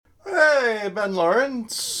Hi,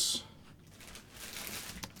 GudeLaurance.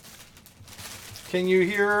 Can you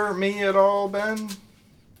hear me at all, Ben?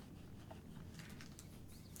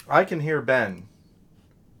 I can hear Ben.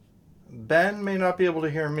 Ben may not be able to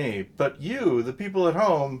hear me, but you, the people at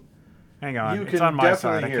home, hang on. you It's can on my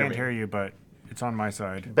definitely side. I hear can't me. hear you, but it's on my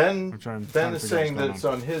side. Ben is figure saying that it's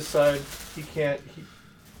on his side. He can't.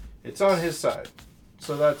 It's on his side,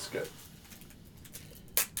 so that's good.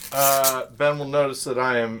 Ben will notice that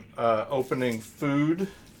I am opening food,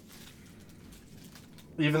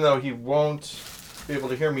 even though he won't be able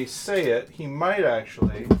to hear me say it. He might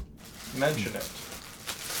actually mention it.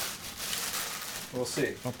 We'll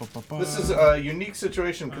see. This is a unique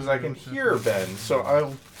situation because I can hear Ben, so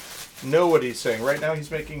I'll know what he's saying. Right now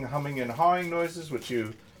he's making humming and hawing noises, which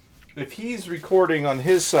if he's recording on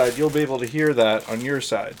his side, you'll be able to hear that on your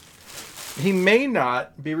side. He may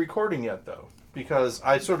not be recording yet, though, because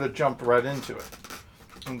I sort of jumped right into it.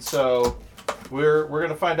 And so we're going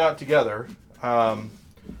to find out together. I'm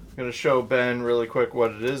going to show Ben really quick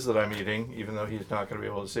what it is that I'm eating, even though he's not going to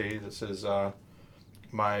be able to see. This is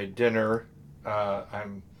my dinner.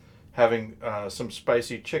 I'm having some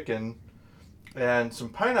spicy chicken and some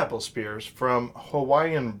pineapple spears from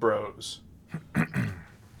Hawaiian Bros,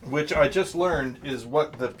 which I just learned is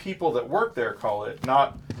what the people that work there call it,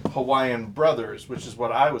 not Hawaiian Brothers, which is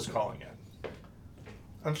what I was calling it.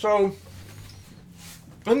 And so,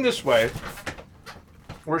 in this way,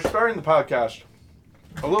 we're starting the podcast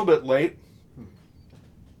a little bit late.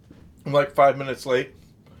 I'm like 5 minutes late.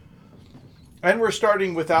 And we're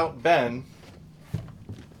starting without Ben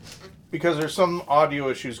because there's some audio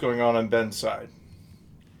issues going on Ben's side.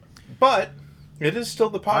 But it is still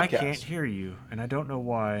the podcast. I can't hear you, and I don't know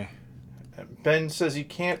why. Ben says he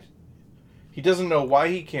doesn't know why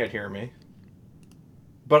he can't hear me.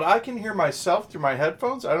 But I can hear myself through my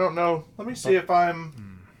headphones. I don't know. Let me see if I'm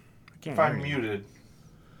muted.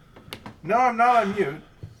 No, I'm not on mute.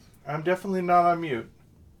 I'm definitely not on mute.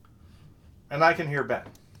 And I can hear Ben.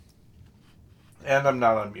 And I'm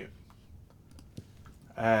not on mute.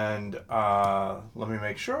 And let me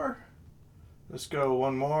make sure. Let's go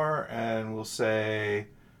one more, and we'll say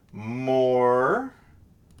more.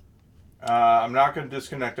 I'm not going to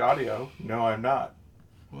disconnect audio. No, I'm not.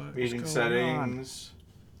 Meeting settings.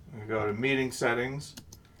 I'm going to go to meeting settings.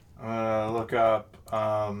 I'm going to look up.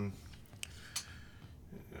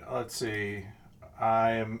 Let's see.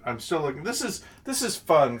 I'm still looking. This is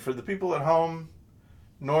fun for the people at home.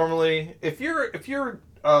 Normally, if you're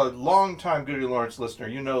a long-time GudeLaurance listener,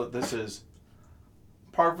 you know that this is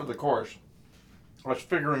par for the course. Us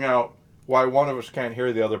figuring out why one of us can't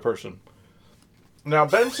hear the other person. Now,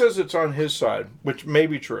 Ben says it's on his side, which may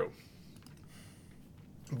be true.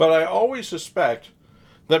 But I always suspect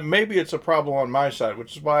that maybe it's a problem on my side,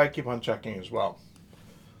 which is why I keep on checking as well.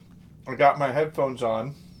 I got my headphones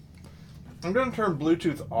on. I'm going to turn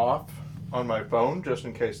Bluetooth off on my phone, just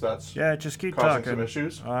in case that's just keep causing talking. some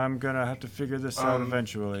issues. I'm going to have to figure this out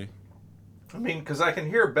eventually. I mean, because I can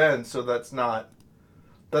hear Ben, so that's not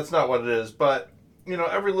what it is. But,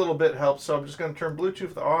 every little bit helps, so I'm just going to turn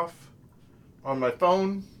Bluetooth off on my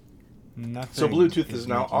phone. Nothing so Bluetooth is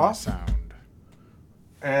now off. Sound.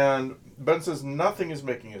 And Ben says nothing is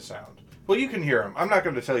making a sound. Well, you can hear him. I'm not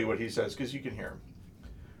going to tell you what he says, because you can hear him.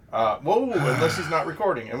 Unless he's not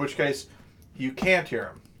recording, in which case you can't hear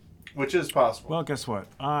him, which is possible. Well, guess what?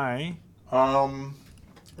 It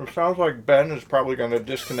sounds like Ben is probably going to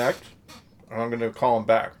disconnect, and I'm going to call him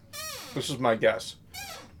back. This is my guess,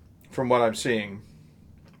 from what I'm seeing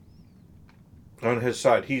on his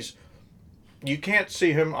side. You can't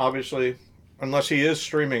see him, obviously, unless he is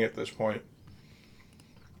streaming at this point.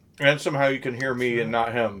 And somehow you can hear me and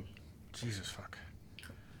not him. Jesus fuck.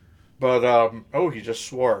 But, he just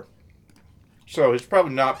swore. So he's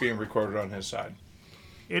probably not being recorded on his side.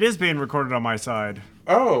 It is being recorded on my side.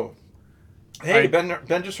 Oh. Hey, Ben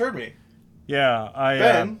just heard me. Yeah,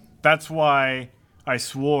 Ben? That's why I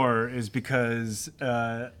swore, is because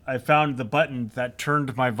I found the button that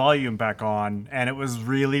turned my volume back on, and it was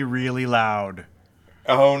really, really loud.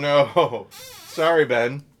 Oh, no. Sorry,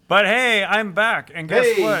 Ben. But hey, I'm back, and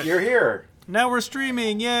guess what? Hey, you're here. Now we're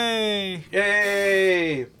streaming, yay!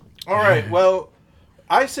 Yay! All right, well,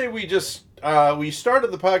 I say we just, we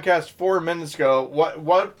started the podcast 4 minutes ago.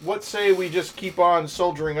 What say we just keep on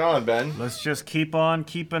soldiering on, Ben? Let's just keep on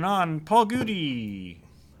keeping on. Paul Goody!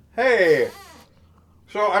 Hey!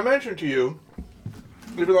 So I mentioned to you,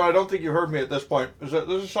 even though I don't think you heard me at this point, is that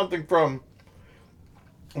this is something from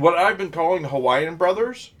what I've been calling Hawaiian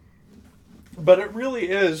Brothers. But it really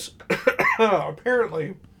is,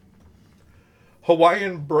 apparently,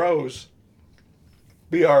 Hawaiian Bros.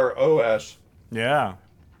 B-R-O-S. Yeah.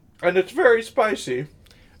 And it's very spicy.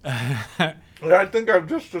 And I think I've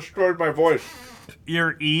just destroyed my voice.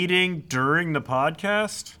 You're eating during the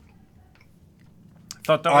podcast?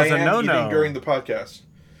 Thought that was a no-no. I am eating during the podcast.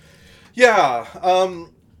 Yeah.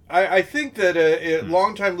 I think that a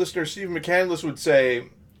longtime listener, Stephen McCandless, would say,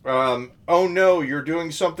 oh no, you're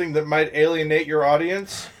doing something that might alienate your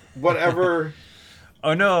audience. Whatever.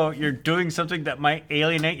 Oh no, you're doing something that might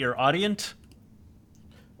alienate your audience?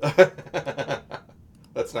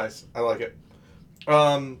 That's nice. I like it.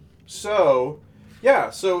 So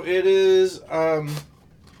it is,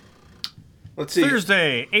 let's see.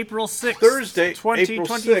 Thursday, April 6th, Thursday, 2023. April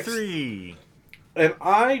 6th. And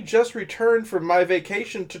I just returned from my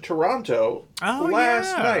vacation to Toronto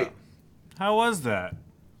last night. How was that?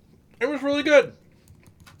 It was really good.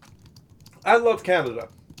 I love Canada.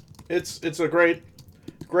 It's a great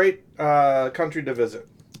country to visit.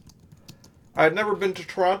 I had never been to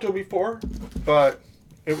Toronto before, but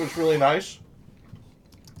it was really nice,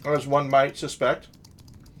 as one might suspect.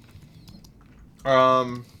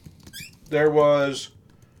 There was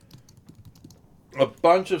a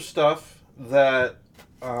bunch of stuff that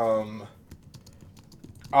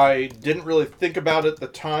I didn't really think about at the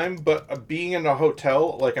time, but being in a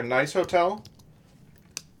hotel, like a nice hotel,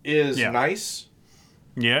 is nice.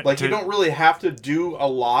 Yeah. Like, you don't really have to do a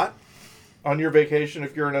lot on your vacation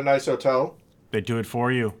if you're in a nice hotel. They do it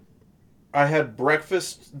for you. I had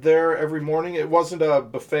breakfast there every morning. It wasn't a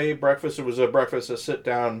buffet breakfast. It was a breakfast, a sit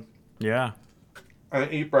down. Yeah.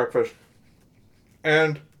 And eat breakfast.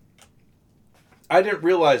 And I didn't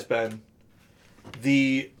realize, Ben,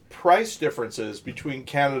 the price differences between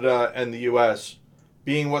Canada and the U.S.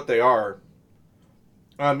 being what they are.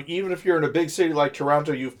 Even if you're in a big city like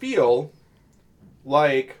Toronto, you feel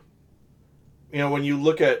like, when you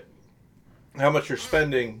look at how much you're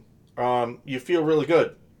spending, you feel really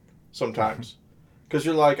good sometimes. Because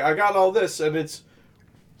you're like, I got all this, and it's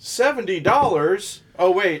 $70.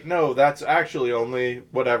 Oh, wait, no, that's actually only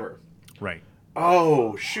whatever. Right.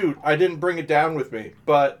 Oh, shoot, I didn't bring it down with me.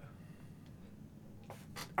 But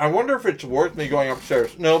I wonder if it's worth me going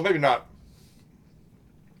upstairs. No, maybe not.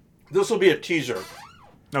 This will be a teaser.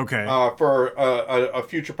 Okay. For a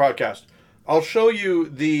future podcast. I'll show you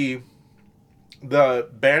the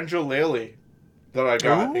banjo-lele that I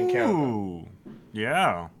got in Canada.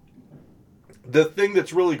 Yeah. The thing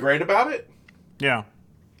that's really great about it,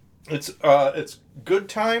 it's Good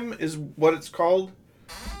Time is what it's called,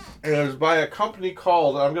 and it was by a company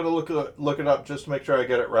called. I'm gonna look it up just to make sure I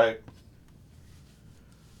get it right.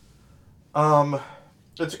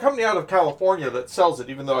 It's a company out of California that sells it,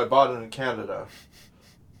 even though I bought it in Canada.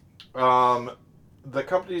 The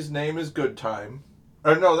company's name is Good Time.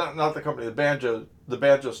 Or no, not the company. The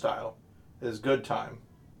banjo style is Good Time.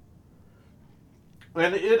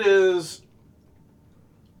 And it is...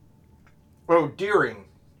 Oh, Deering.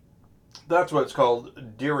 That's what it's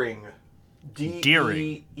called. Deering.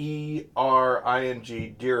 D-E-E-R-I-N-G.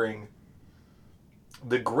 Deering.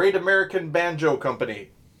 The Great American Banjo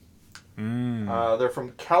Company. They're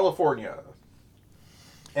from California.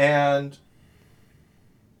 And...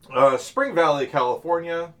 Spring Valley,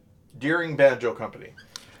 California, Deering Banjo Company.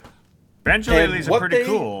 Banjo-leles are pretty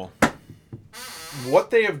cool.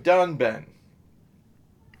 What they have done, Ben,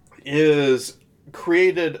 is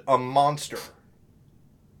created a monster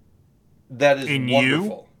that is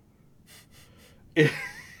wonderful.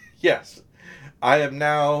 Yes. I am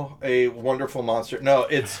now a wonderful monster. No,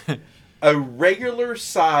 it's a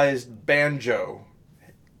regular-sized banjo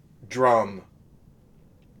drum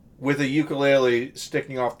with a ukulele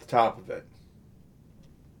sticking off the top of it.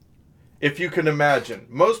 If you can imagine.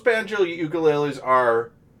 Most banjo ukuleles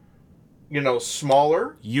are,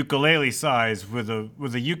 smaller. Ukulele size with a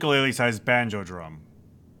ukulele sized banjo drum.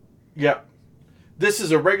 Yeah. This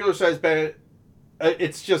is a regular sized banjo.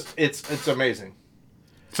 It's amazing.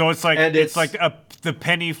 So it's like the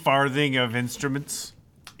penny farthing of instruments.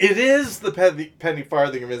 It is the penny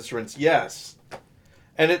farthing of instruments, yes.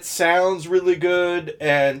 And it sounds really good,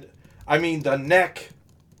 and I mean the neck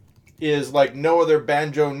is like no other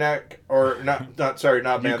banjo neck, or not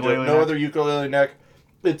banjo, no other ukulele neck.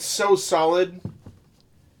 It's so solid.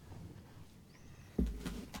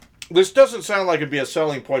 This doesn't sound like it'd be a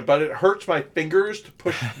selling point, but it hurts my fingers to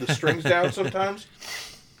push the strings down sometimes.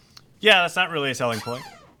 Yeah, that's not really a selling point.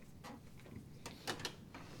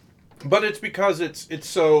 But it's because it's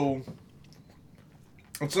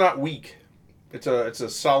not weak. It's a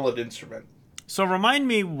solid instrument. So remind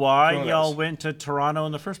me why y'all went to Toronto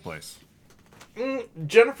in the first place.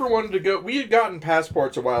 Jennifer wanted to go. We had gotten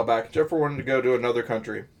passports a while back. Jennifer wanted to go to another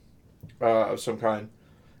country of some kind,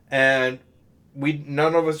 and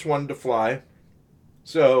none of us wanted to fly.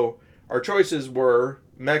 So our choices were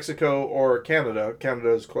Mexico or Canada.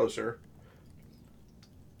 Canada is closer.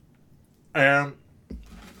 And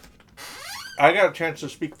I got a chance to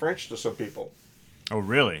speak French to some people. Oh,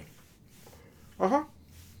 really? Uh-huh.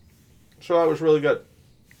 So that was really good.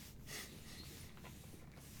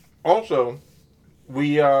 Also,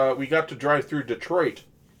 we got to drive through Detroit.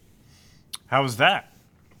 How was that?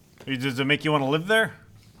 Does it make you want to live there?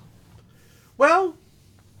 Well,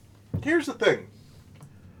 here's the thing.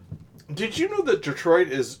 Did you know that Detroit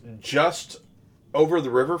is just over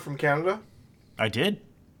the river from Canada? I did.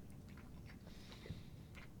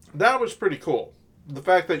 That was pretty cool. The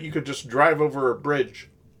fact that you could just drive over a bridge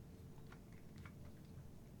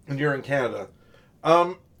and you're in Canada.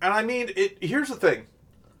 And I mean, here's the thing.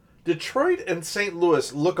 Detroit and St.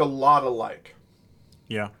 Louis look a lot alike.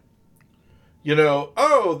 Yeah. You know,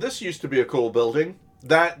 oh, this used to be a cool building.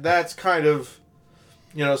 That's kind of,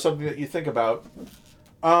 you know, something that you think about.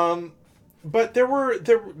 But there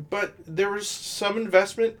was some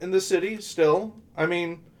investment in the city still. I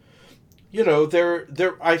mean, you know,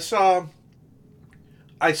 I saw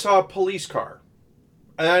a police car.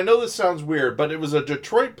 And I know this sounds weird, but it was a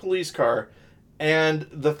Detroit police car, and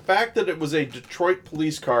the fact that it was a Detroit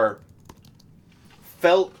police car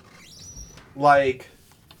felt like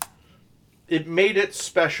it made it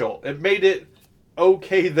special. It made it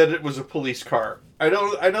okay that it was a police car. I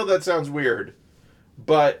know that sounds weird,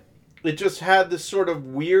 but it just had this sort of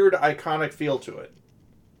weird, iconic feel to it.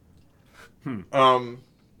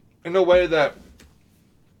 In a way that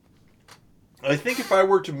I think if I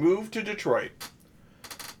were to move to Detroit,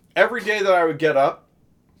 every day that I would get up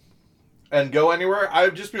and go anywhere, I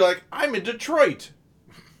would just be like, I'm in Detroit.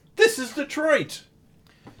 This is Detroit.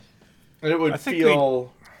 And it would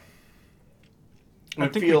feel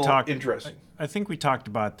interesting. I think we talked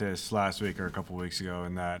about this last week or a couple weeks ago,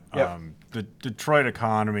 in that Yep. the Detroit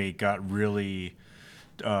economy got really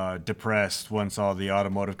depressed once all the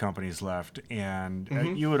automotive companies left, and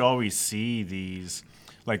you would always see these,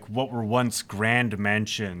 like, what were once grand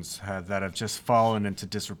mansions that have just fallen into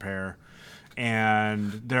disrepair,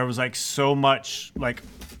 and there was like so much like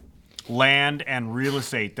land and real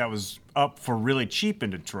estate that was up for really cheap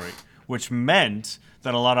in Detroit, which meant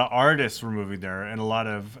that a lot of artists were moving there,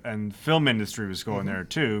 and film industry was going there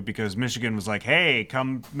too, because Michigan was like, hey,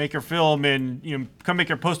 come make your film come make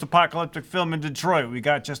your post-apocalyptic film in Detroit. We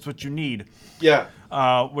got just what you need. Yeah.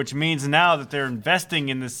 Which means now that they're investing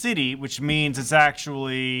in the city, which means it's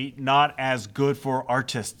actually not as good for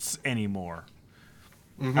artists anymore.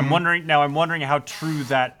 I'm wondering how true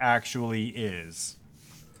that actually is.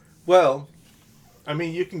 Well, I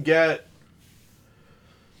mean, you can get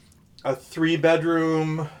a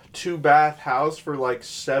 3-bedroom, 2-bath house for like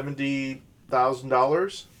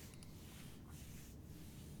 $70,000.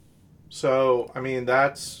 So, I mean,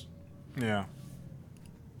 that's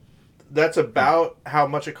about how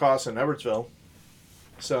much it costs in Edwardsville.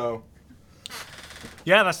 So,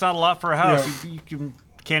 yeah, that's not a lot for a house. You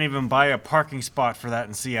can't even buy a parking spot for that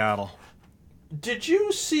in Seattle. Did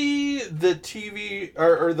you see the TV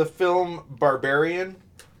or the film Barbarian?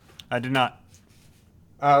 I did not.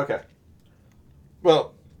 Okay.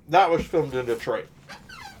 Well, that was filmed in Detroit.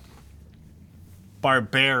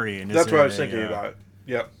 Barbarian. That's what I was thinking about.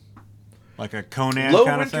 Yep. Like a Conan Low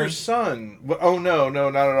kind of thing? Winter Sun. Oh, no,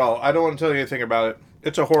 not at all. I don't want to tell you anything about it.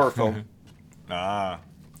 It's a horror film.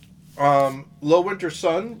 Low Winter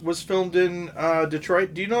Sun was filmed in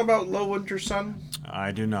Detroit. Do you know about Low Winter Sun?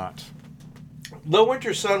 I do not. Low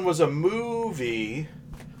Winter Sun was a movie,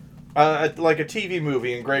 like a TV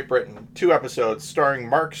movie in Great Britain. 2 episodes starring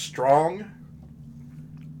Mark Strong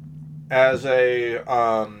as a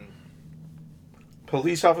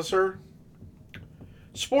police officer.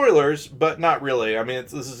 Spoilers, but not really. I mean,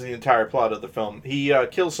 this is the entire plot of the film. He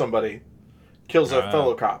kills somebody, kills a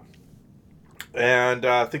fellow cop, and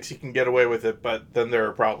thinks he can get away with it, but then there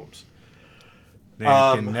are problems. They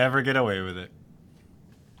can never get away with it.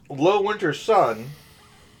 Low Winter Sun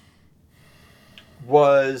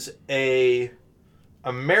was a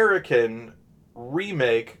American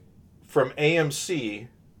remake from AMC.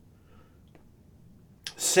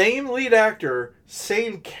 Same lead actor,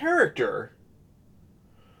 same character,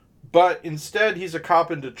 but instead he's a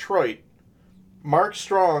cop in Detroit. Mark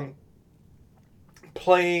Strong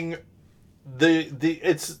playing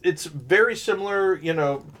it's very similar, you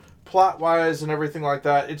know, plot wise and everything like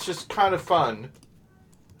that. It's just kind of fun.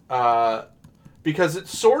 Because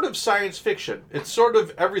it's sort of science fiction. It's sort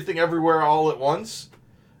of everything everywhere all at once.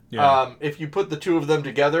 Yeah. If you put the two of them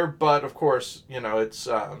together, but of course, you know, it's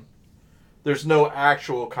there's no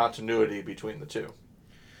actual continuity between the two.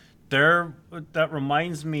 That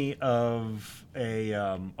reminds me of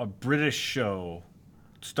a British show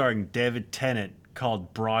starring David Tennant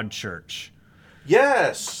called Broadchurch.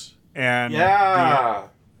 Yes. And yeah.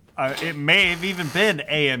 It may have even been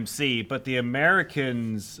AMC, but the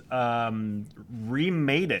Americans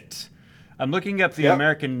remade it. I'm looking up the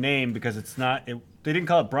American name because it's not. They didn't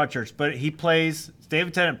call it Broadchurch, but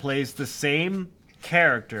David Tennant plays the same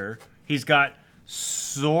character. He's got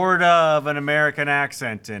sort of an American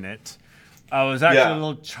accent in it. I was actually a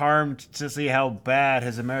little charmed to see how bad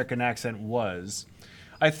his American accent was.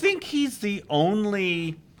 I think he's the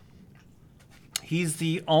only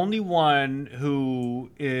one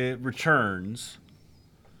who returns.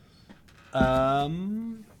 I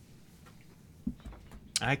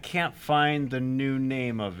can't find the new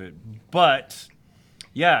name of it, but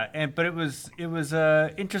but it was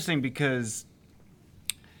interesting because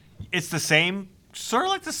it's the same, sort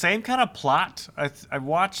of like the same kind of plot. I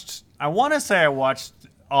want to say I watched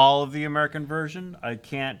all of the American version. I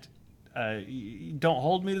can't. Don't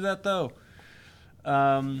hold me to that though.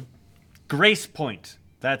 Grace Point.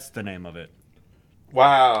 That's the name of it.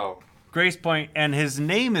 Wow. Grace Point, and his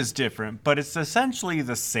name is different, but it's essentially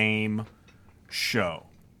the same show.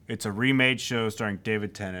 It's a remade show starring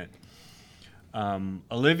David Tennant.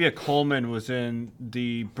 Olivia Colman was in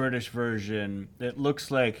the British version. It looks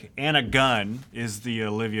like Anna Gunn is the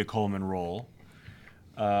Olivia Colman role.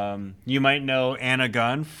 You might know Anna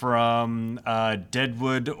Gunn from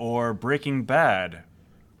Deadwood or Breaking Bad.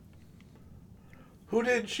 Who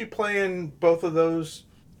did she play in both of those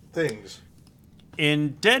things?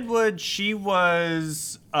 In Deadwood, she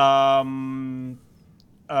was the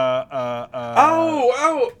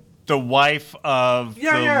wife of the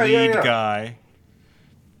lead guy.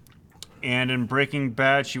 And in Breaking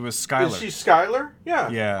Bad, she was Skylar. Is she Skylar? Yeah.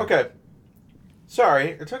 Yeah. Okay.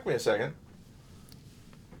 Sorry, it took me a second.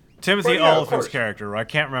 Timothy Olyphant's character. I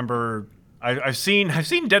can't remember. I've seen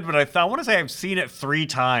Deadwood. I want to say I've seen it 3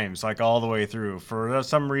 times, like all the way through. For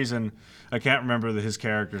some reason, I can't remember his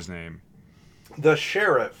character's name. The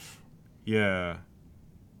sheriff. Yeah.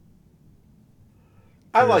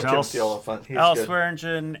 I like Timothy Olyphant. He's Al good.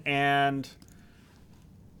 Swearingen and...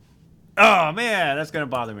 Oh, man, that's going to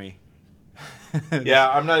bother me. Yeah,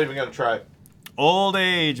 I'm not even going to try. Old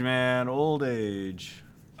age, man. Old age.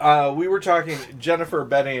 We were talking, Jennifer,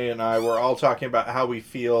 Benny, and I were all talking about how we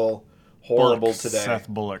feel horrible today. Seth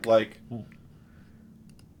Bullock. Like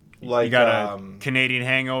you got a Canadian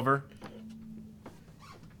hangover?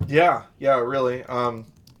 Yeah, really. I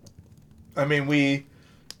mean, we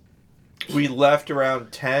left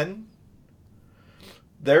around 10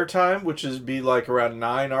 their time, which is be like around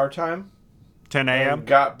 9 our time. 10 a.m. And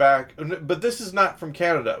got back, but this is not from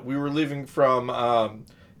Canada. We were leaving from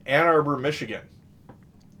Ann Arbor, Michigan.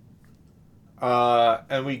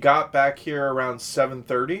 And we got back here around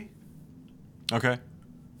 7:30. Okay.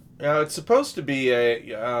 It's supposed to be a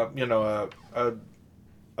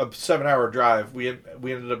 7-hour drive. We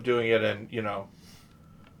ended up doing it in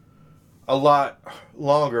a lot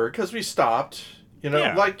longer because we stopped.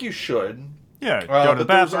 Like you should. Yeah. Go to the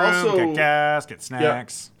bathroom, get gas, get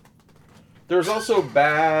snacks. Yeah. There's also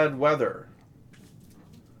bad weather.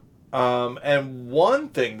 And one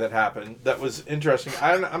thing that happened that was interesting,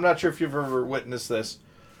 I'm not sure if you've ever witnessed this,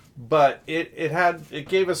 but it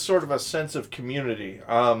gave us sort of a sense of community.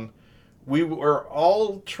 We were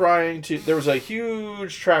all there was a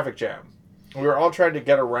huge traffic jam. We were all trying to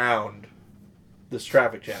get around this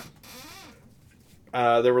traffic jam.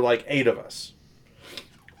 There were like 8 of us.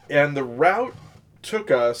 And the route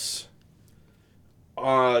took us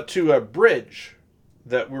to a bridge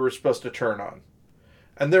that we were supposed to turn on.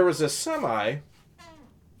 And there was a semi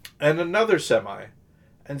and another semi.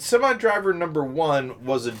 And semi driver number 1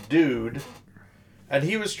 was a dude. And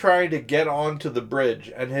he was trying to get onto the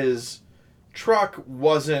bridge. And his truck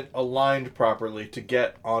wasn't aligned properly to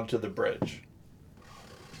get onto the bridge.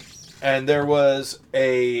 And there was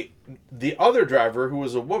the other driver, who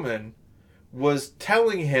was a woman, was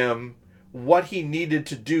telling him what he needed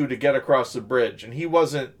to do to get across the bridge. And he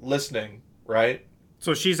wasn't listening, right?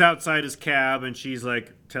 So she's outside his cab, and she's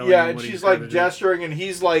like telling him Yeah, and what she's he's like gesturing, and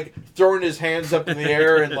he's like throwing his hands up in the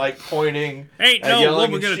air and like pointing. Hey, and no yelling,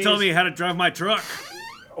 woman gonna tell me how to drive my truck.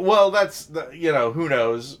 Well, that's who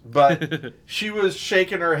knows, but she was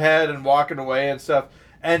shaking her head and walking away and stuff,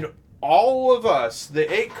 and all of us,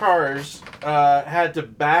 the 8 cars, had to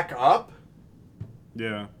back up.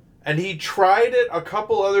 Yeah. And he tried it a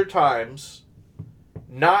couple other times,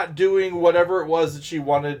 not doing whatever it was that she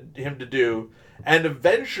wanted him to do, and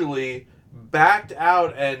eventually backed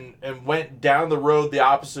out and went down the road the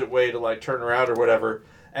opposite way to like turn around or whatever.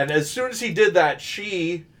 And as soon as he did that,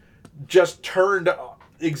 she just turned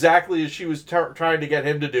exactly as she was trying to get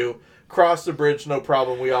him to do. Crossed the bridge, no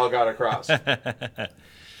problem. We all got across.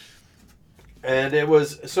 And it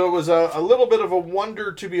was a little bit of a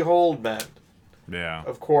wonder to behold, man. Yeah.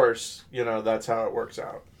 Of course, that's how it works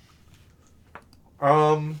out.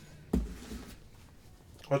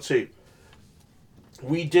 Let's see.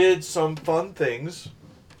 We did some fun things.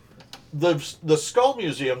 The Skull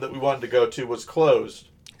Museum that we wanted to go to was closed.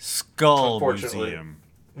 Skull Museum.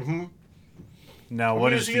 Mm-hmm. Now,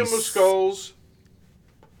 what is Museum of Skulls?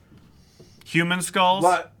 Human skulls?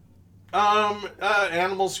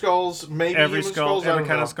 Animal skulls, maybe every human skull, skulls. every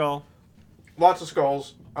kind of skull. Lots of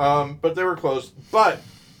skulls, but they were closed. But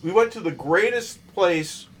we went to the greatest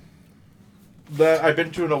place that I've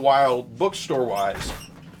been to in a while, bookstore-wise.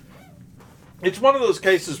 It's one of those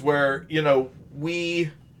cases where,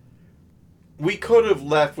 we could have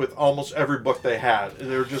left with almost every book they had.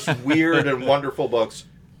 They're just weird and wonderful books.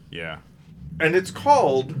 Yeah. And it's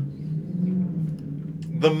called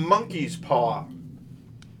The Monkey's Paw.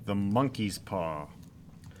 The Monkey's Paw.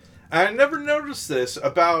 I never noticed this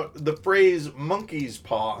about the phrase monkey's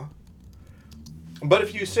paw. But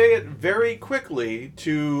if you say it very quickly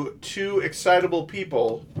to two excitable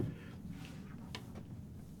people,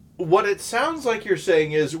 what it sounds like you're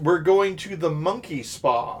saying is, we're going to the monkey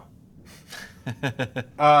spa.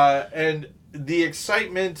 And the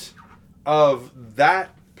excitement of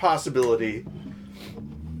that possibility,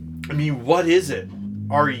 I mean, what is it?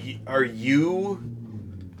 Are you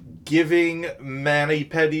giving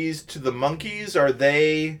mani-pedis to the monkeys? Are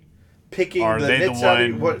they picking the nits out of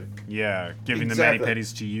you? What? Yeah, giving Exactly. the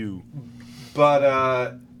mani-pedis to you.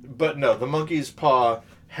 But no, the monkey's paw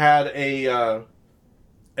had a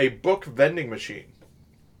book vending machine.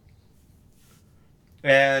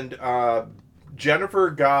 And Jennifer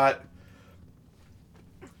got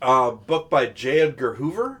a book by J. Edgar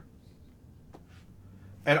Hoover.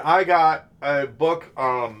 And I got a book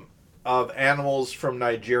of animals from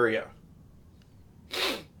Nigeria.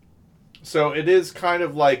 So it is kind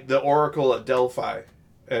of like the Oracle at Delphi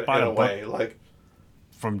in a way. Like,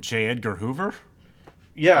 from J. Edgar Hoover?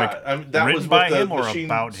 Yeah, Like, that written was by what the him or machine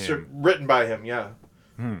about him? Written by him, yeah.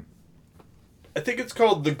 Hmm. I think it's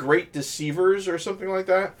called The Great Deceivers or something like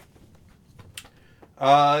that.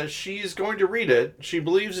 She's going to read it. She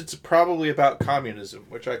believes it's probably about communism,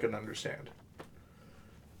 which I can understand.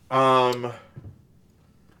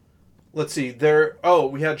 Let's see. We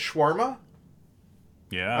had shawarma.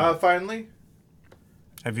 Yeah. Finally.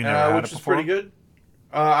 Have you never had it which before? is pretty good.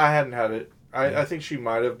 I hadn't had it. I think she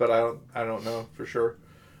might have, but I don't know for sure.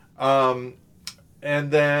 And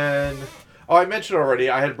then I mentioned already,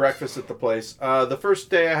 I had breakfast at the place. The first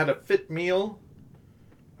day I had a fit meal,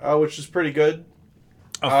 which is pretty good.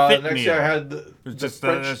 A fit the next meal. day I had the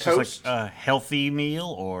French toast. Just like a healthy meal,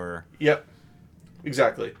 or? Yep,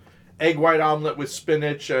 exactly. Egg white omelet with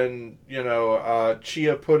spinach and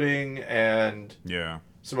chia pudding and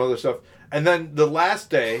some other stuff. And then the last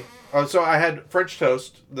day, so I had French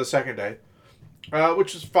toast the second day,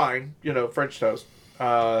 which is fine, French toast.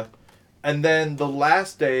 And then the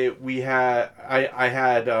last day I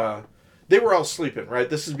had, they were all sleeping, right?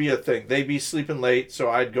 This would be a thing. They'd be sleeping late, so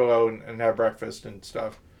I'd go out and have breakfast and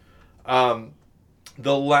stuff.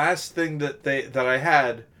 The last thing that I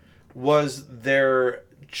had was their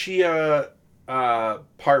chia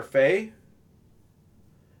parfait.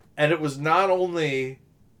 And it was not only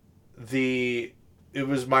it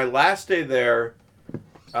was my last day there.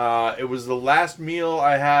 It was the last meal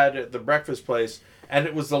I had at the breakfast place, and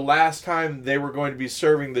it was the last time they were going to be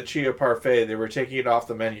serving the chia parfait. They were taking it off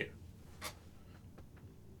the menu.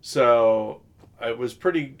 So it was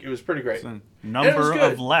pretty great. So, number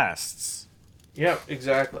of lasts. Yeah,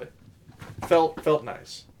 exactly. Felt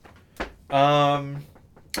nice. Betty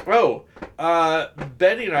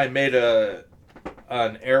and I made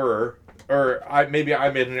an error. Or maybe I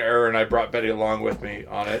made an error and I brought Betty along with me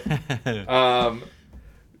on it.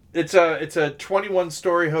 It's a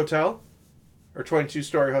 21-story hotel, or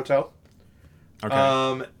 22-story hotel.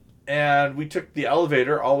 Okay. And we took the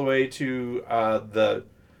elevator all the way to the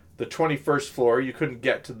 21st floor. You couldn't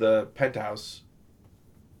get to the penthouse.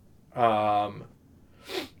 But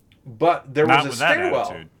there was a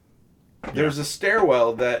stairwell. There was a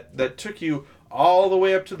stairwell that took you all the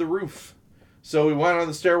way up to the roof. So we went on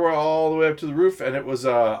the stairwell all the way up to the roof, and it was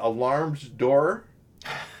a alarmed door.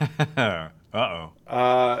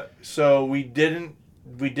 Uh-oh. So we didn't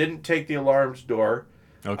take the alarmed door.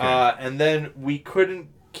 Okay. And then we couldn't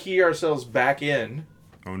key ourselves back in.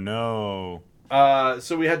 Oh no.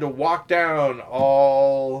 So we had to walk down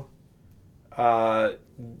all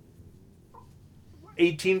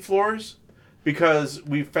 18 floors because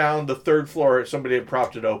we found the third floor. Somebody had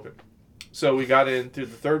propped it open. So we got in through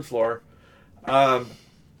the third floor. And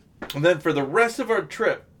then for the rest of our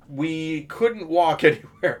trip, we couldn't walk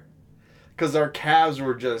anywhere because our calves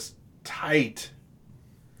were just tight.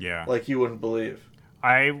 Yeah. Like you wouldn't believe.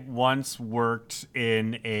 I once worked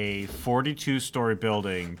in a 42-story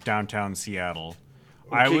building downtown Seattle.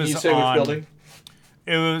 Can you say which building?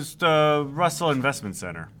 It was the Russell Investment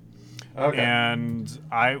Center. Okay. And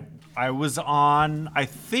I was on, I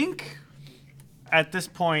think at this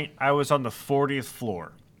point, I was on the 40th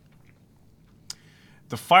floor.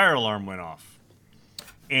 The fire alarm went off.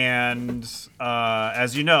 And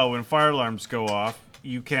as you know, when fire alarms go off,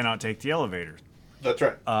 you cannot take the elevator. That's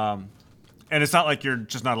right. And it's not like you're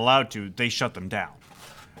just not allowed to. They shut them down.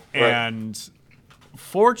 Right. And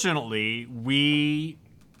fortunately, we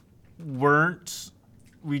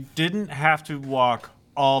didn't have to walk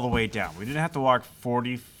all the way down. We didn't have to walk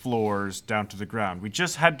 40 floors down to the ground. We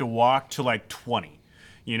just had to walk to like 20.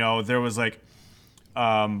 You know, there was like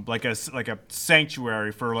a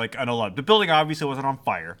sanctuary for like an alarm. The building obviously wasn't on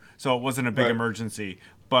fire, so it wasn't a big emergency.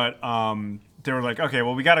 But they were like, okay,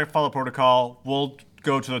 well, we got to follow protocol. We'll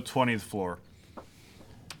go to the 20th floor.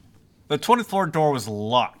 The 20th floor door was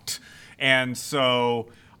locked. And so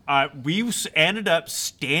we ended up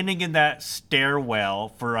standing in that stairwell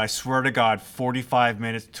for, I swear to God, 45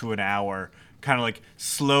 minutes to an hour, kind of like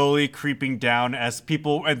slowly creeping down as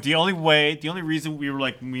people. And the only reason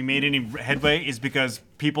we made any headway is because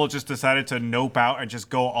people just decided to nope out and just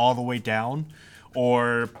go all the way down,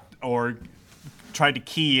 or tried to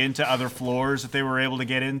key into other floors that they were able to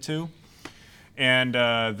get into. And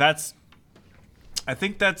after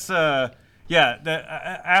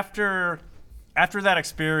that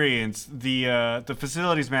experience, the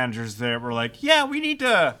facilities managers there were like, yeah, we need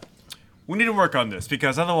to work on this,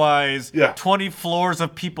 because otherwise 20 floors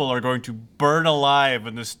of people are going to burn alive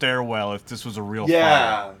in the stairwell if this was a real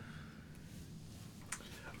fire.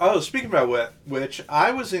 Oh, speaking about which,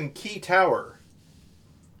 I was in Key Tower,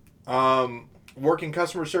 working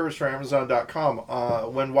customer service for Amazon.com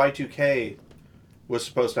when Y2K was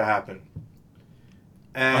supposed to happen.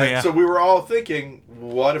 And so we were all thinking,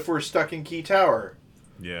 what if we're stuck in Key Tower?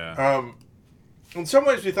 Yeah. In some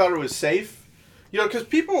ways, we thought it was safe. You know, because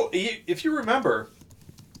people, if you remember,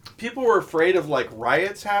 people were afraid of, like,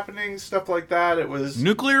 riots happening, stuff like that. It was...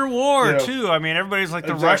 Nuclear war, too. I mean, everybody's like,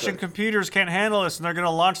 the Exactly. Russian computers can't handle this, and they're going to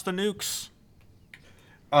launch the nukes.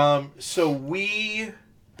 So we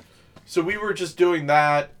were just doing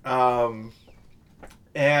that,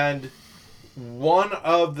 and one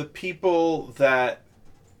of the people that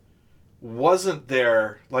wasn't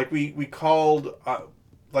there, like we called,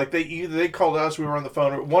 like they called us, we were on the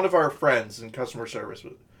phone, or one of our friends in customer service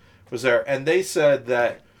was there, and they said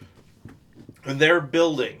that in their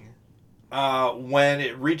building, when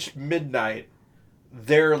it reached midnight,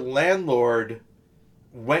 their landlord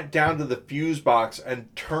went down to the fuse box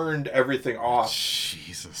and turned everything off.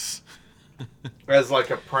 Jesus. As like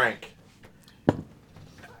a prank.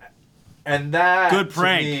 And that... Good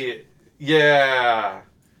prank. To me, yeah.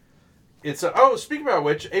 It's speaking about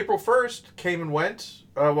which, April 1st came and went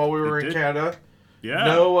while we were in Canada.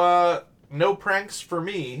 Yeah. No pranks for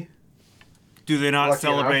me. Do they not Lucky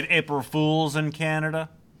celebrate enough. April Fools in Canada?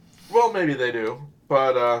 Well, maybe they do.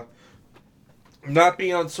 But not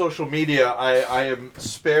being on social media, I am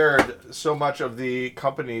spared so much of the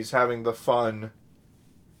companies having the fun.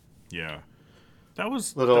 Yeah. That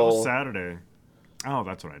was Saturday. Oh,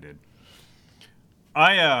 that's what I did.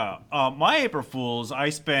 My April Fools, I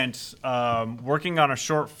spent working on a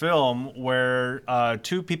short film where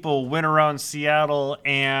two people went around Seattle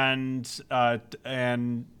and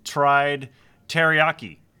tried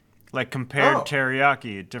teriyaki, like compared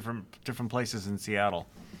teriyaki at different places in Seattle.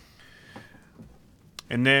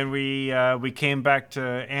 And then we came back to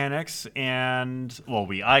Annex,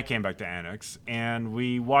 I came back to Annex, and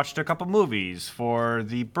we watched a couple movies for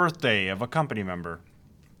the birthday of a company member.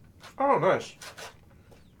 Oh, nice.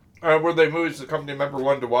 Were they movies the company member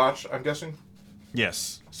wanted to watch, I'm guessing?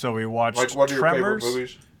 Yes. So we watched Like, what are your favorite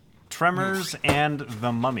movies? Tremors and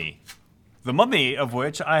The Mummy. The Mummy, of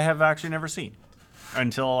which I have actually never seen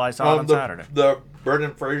until I saw it on Saturday. The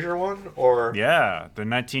Brendan Fraser one? Or Yeah, the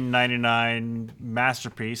 1999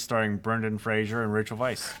 masterpiece starring Brendan Fraser and Rachel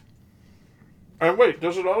Weisz. And wait,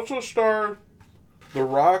 does it also star The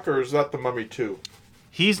Rock, or is that The Mummy 2?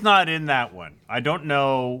 He's not in that one. I don't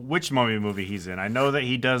know which Mummy movie he's in. I know that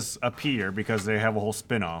he does appear because they have a whole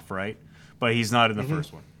spin-off, right? But he's not in the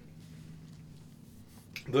first one.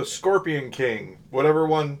 The Scorpion King. Whatever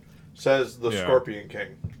one says the Scorpion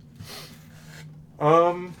King.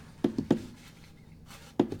 Let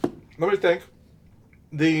me think.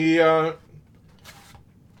 The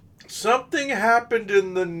something happened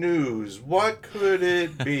in the news. What could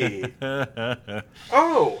it be?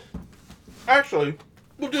 Oh, actually,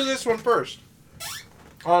 we'll do this one first.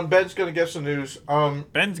 Ben's gonna guess the news.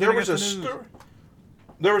 Ben's gonna guess the news.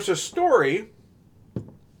 There was a story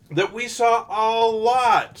that we saw a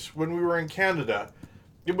lot when we were in Canada.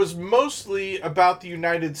 It was mostly about the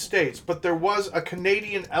United States, but there was a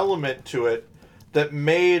Canadian element to it that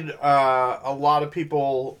made a lot of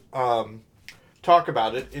people talk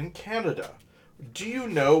about it in Canada. Do you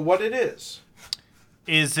know what it is?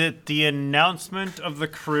 Is it the announcement of the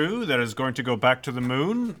crew that is going to go back to the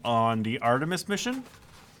moon on the Artemis mission?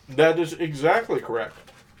 That is exactly correct.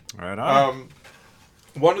 Right on.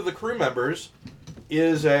 One of the crew members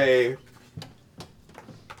is a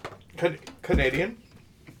Canadian,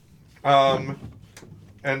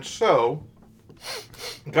 and so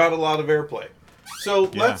got a lot of airplay.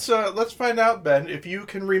 So let's find out, Ben, if you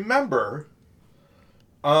can remember.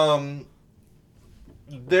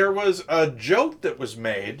 There was a joke that was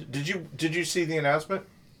made. Did you see the announcement?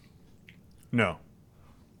 No.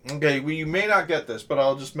 Okay, well, you may not get this, but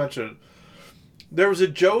I'll just mention it. There was a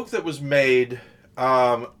joke that was made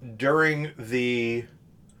during the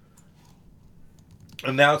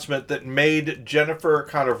announcement that made Jennifer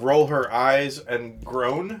kind of roll her eyes and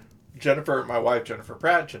groan. Jennifer, my wife, Jennifer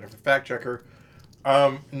Pratt, Jennifer Fact Checker.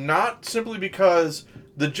 Not simply because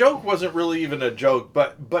the joke wasn't really even a joke,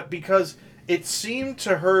 but because it seemed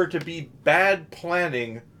to her to be bad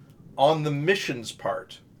planning on the mission's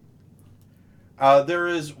part. There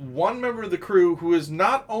is one member of the crew who is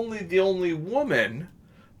not only the only woman,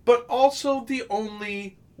 but also the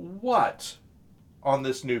only what on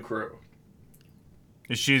this new crew?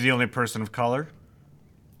 Is she the only person of color?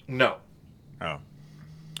 No. Oh.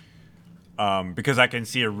 Because I can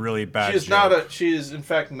see a really bad She is joke. She is in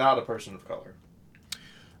fact not a person of color.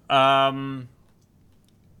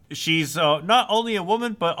 She's not only a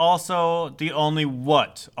woman, but also the only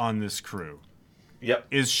what on this crew? Yep.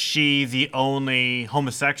 Is she the only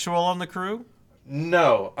homosexual on the crew?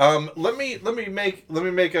 No. Let me make a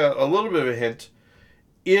little bit of a hint.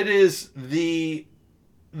 It is the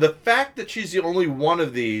fact that she's the only one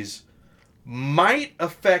of these might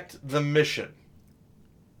affect the mission.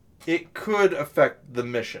 It could affect the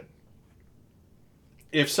mission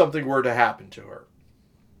if something were to happen to her.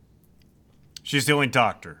 She's the only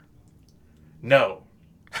doctor. No.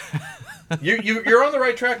 You're on the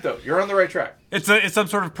right track, though. You're on the right track. It's some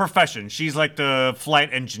sort of profession. She's like the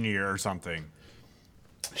flight engineer or something.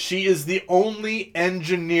 She is the only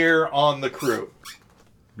engineer on the crew.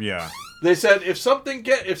 Yeah. They said if something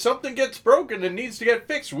gets broken and needs to get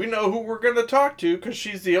fixed, we know who we're going to talk to because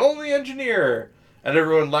she's the only engineer. And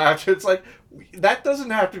everyone laughed. It's like, that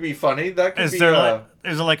doesn't have to be funny. That could is be. There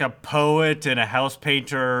like a poet and a house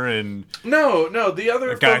painter and No. The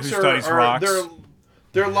other guy folks who studies rocks.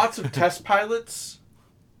 There are lots of test pilots.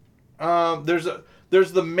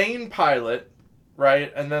 There's the main pilot,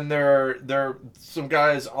 right? And then there are some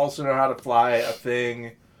guys also know how to fly a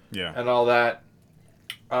thing, and all that.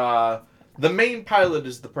 The main pilot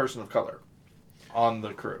is the person of color on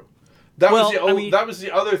the crew. That was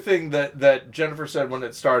the other thing that Jennifer said when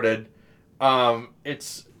it started.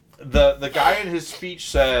 It's the guy in his speech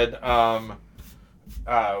said, "We're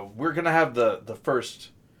gonna have the first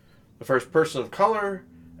person of color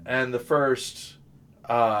and the first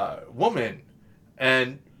woman,"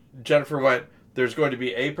 and Jennifer went, "There's going to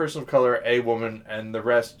be a person of color, a woman, and the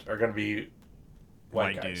rest are going to be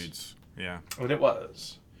white guys." Dudes." Yeah, and it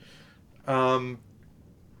was. But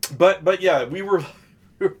yeah, we were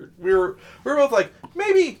both like,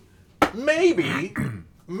 maybe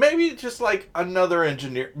just like another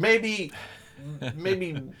engineer, maybe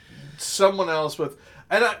someone else with.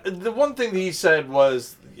 And the one thing that he said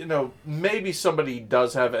was, maybe somebody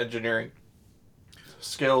does have engineering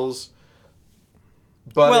skills.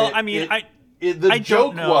 But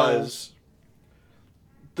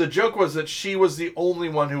the joke was that she was the only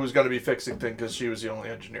one who was going to be fixing things because she was the only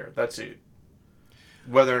engineer. That's it.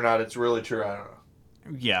 Whether or not it's really true, I don't know.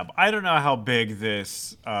 Yeah, but I don't know how big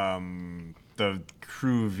this the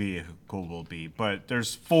crew vehicle will be, but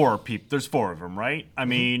there's four people. There's four of them, right? I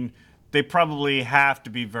mean, they probably have to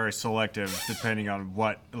be very selective depending on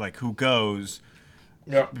who goes.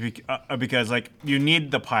 Yeah. Because you need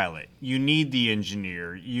the pilot, you need the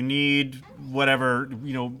engineer, you need whatever,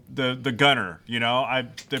 the gunner. They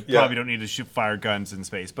probably don't need to fire guns in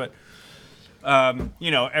space, but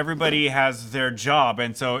everybody has their job,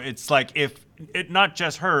 and so it's like if not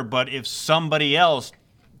just her, but if somebody else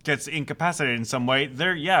gets incapacitated in some way,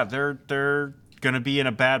 they're gonna be in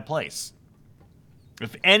a bad place.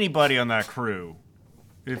 If anybody on that crew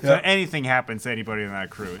If anything happens to anybody in that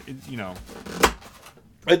crew,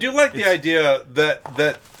 I do like the idea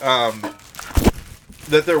that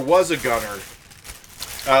there was a gunner,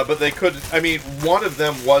 but they couldn't. I mean, one of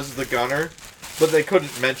them was the gunner, but they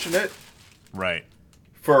couldn't mention it, right?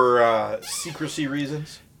 For secrecy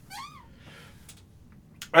reasons.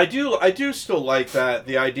 I do still like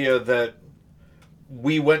the idea that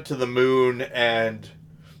we went to the moon and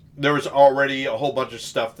there was already a whole bunch of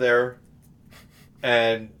stuff there,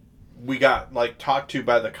 and we got talked to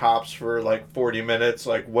by the cops for 40 minutes.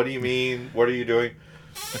 What do you mean? What are you doing?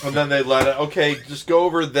 And then they let it. Okay, just go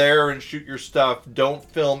over there and shoot your stuff. Don't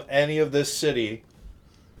film any of this city.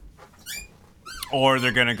 Or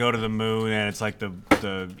they're gonna go to the moon and it's like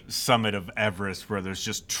the summit of Everest where there's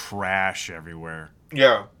just trash everywhere.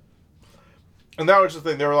 Yeah. And that was the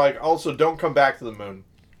thing. They were like, also, don't come back to the moon.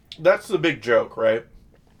 That's the big joke, right?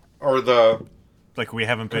 Or the we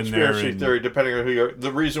haven't been there. Conspiracy theory, depending on who you're.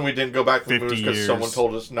 The reason we didn't go back to the moon is because someone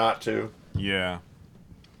told us not to. Yeah.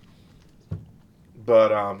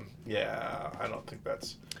 But yeah, I don't think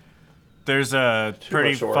that's. There's a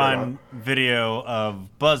pretty fun video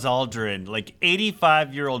of Buzz Aldrin,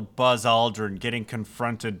 85-year-old Buzz Aldrin, getting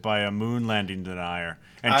confronted by a moon landing denier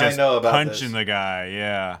and just punching the guy.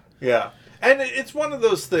 Yeah. Yeah. And it's one of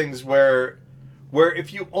those things where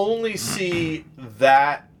if you only see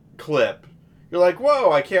that clip, you're like,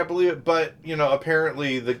 whoa, I can't believe it. But,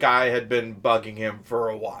 apparently the guy had been bugging him for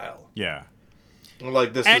a while. Yeah.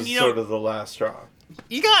 This is sort of the last straw.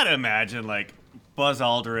 You gotta imagine, Buzz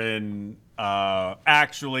Aldrin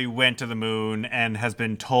actually went to the moon and has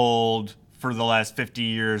been told for the last 50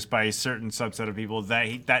 years by a certain subset of people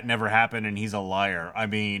that that never happened and he's a liar. I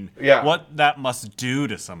mean, what that must do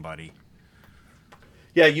to somebody.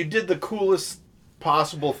 Yeah, you did the coolest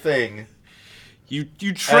possible thing. You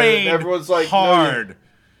trained everyone's hard. No,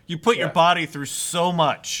 you put your body through so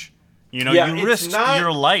much. You risked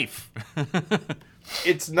your life.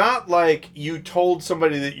 It's not like you told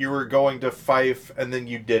somebody that you were going to Fife and then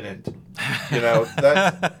you didn't.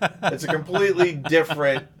 It's a completely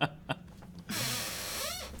different.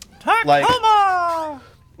 Tacoma!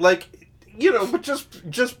 But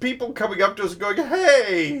just people coming up to us and going,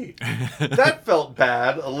 hey, that felt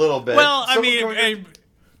bad a little bit. Well,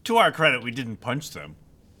 to our credit, we didn't punch them.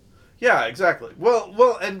 Yeah, exactly.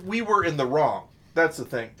 Well, and we were in the wrong. That's the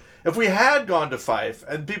thing. If we had gone to Fife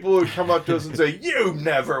and people would come up to us and say, you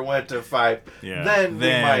never went to Fife,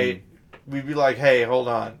 then we'd be like, hey, hold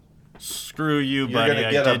on. Screw you, buddy. You're going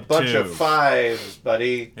to get a bunch of fives,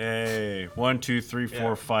 buddy. Hey, 1, 2, 3,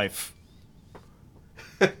 4, 5.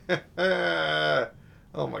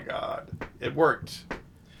 Oh my God. It worked.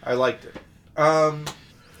 I liked it.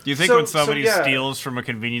 Do you think when somebody steals from a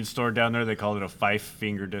convenience store down there, they call it a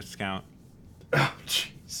 5-finger discount? Oh,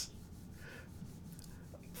 jeez.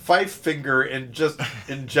 5-finger in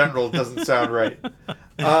general doesn't sound right.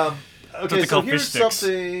 Okay, so here's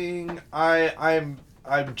something I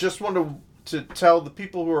just want to tell the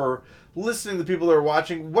people who are listening, the people that are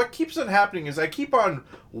watching. What keeps on happening is I keep on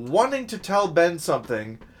wanting to tell Ben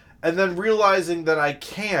something, and then realizing that I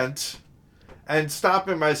can't, and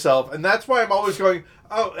stopping myself, and that's why I'm always going,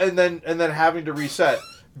 oh, and then having to reset.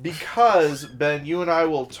 Because, Ben, you and I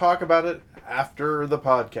will talk about it after the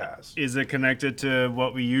podcast. Is it connected to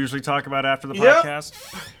what we usually talk about after the podcast?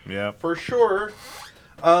 Yeah, for sure.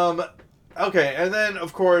 Okay, and then,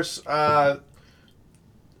 of course,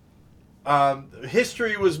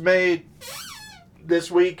 history was made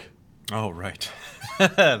this week. Oh, right.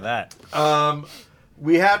 That.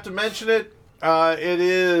 We have to mention it. It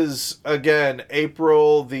is, again,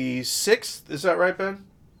 April the 6th. Is that right, Ben?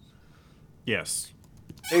 Yes.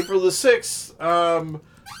 April the 6th.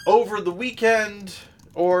 Over the weekend,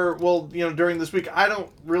 or, during this week, I don't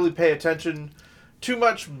really pay attention too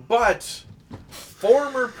much, but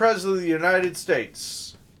former President of the United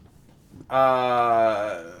States,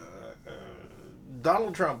 Donald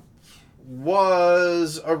Trump,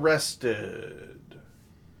 was arrested.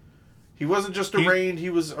 He wasn't just arraigned, he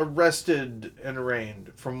was arrested and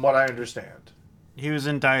arraigned, from what I understand. He was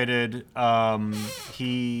indicted.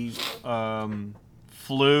 He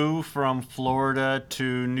flew from Florida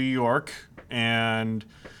to New York and,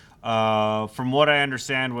 from what I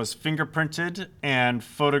understand, was fingerprinted and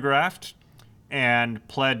photographed and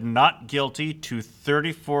pled not guilty to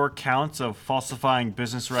 34 counts of falsifying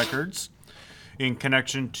business records in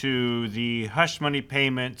connection to the hush money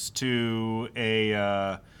payments to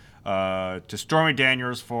to Stormy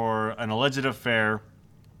Daniels for an alleged affair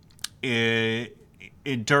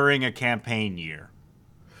during a campaign year.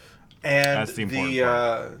 And that's the important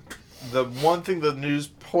part. the one thing the news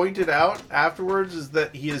pointed out afterwards is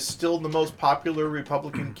that he is still the most popular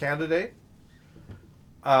Republican candidate.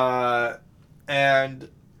 And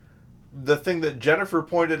the thing that Jennifer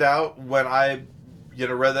pointed out when I,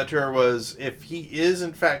 read that to her was, if he is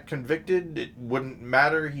in fact convicted, it wouldn't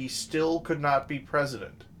matter. He still could not be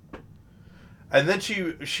president. And then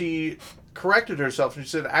she corrected herself and she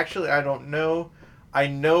said, actually, I don't know. I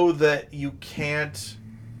know that you can't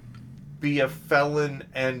be a felon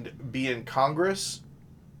and be in Congress,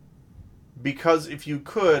 because if you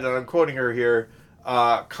could, and I'm quoting her here,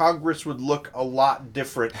 Congress would look a lot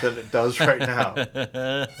different than it does right now.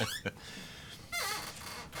 The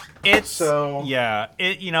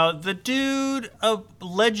dude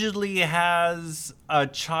allegedly has a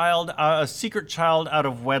secret child out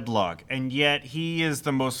of wedlock, and yet he is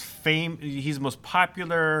he's the most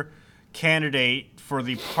popular candidate for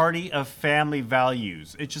the party of family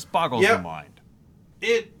values. It just boggles the mind.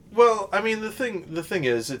 The thing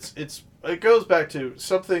is, it goes back to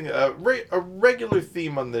something, a regular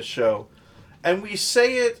theme on this show, and we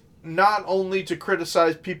say it not only to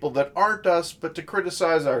criticize people that aren't us, but to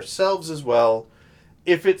criticize ourselves as well.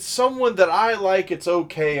 If it's someone that I like, it's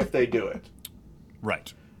okay if they do it.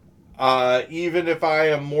 Right. Even if I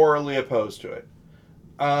am morally opposed to it.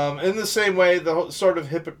 In the same way, the sort of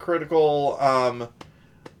hypocritical,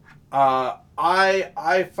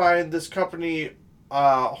 I find this company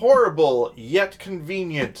horrible yet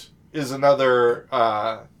convenient is another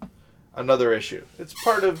issue. It's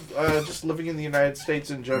part of just living in the United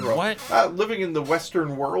States in general. What? Living in the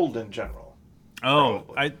Western world in general. Oh,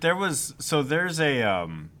 there's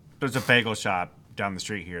a bagel shop down the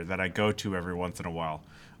street here that I go to every once in a while.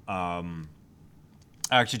 I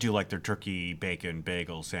actually do like their turkey bacon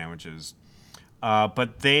bagel sandwiches.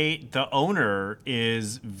 But the owner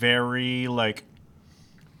is very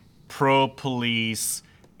pro-police,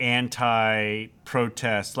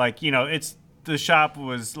 anti-protest. The shop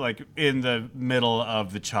was in the middle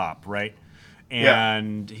of the chop, right?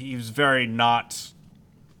 And he was very not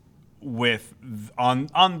on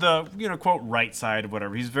the quote right side or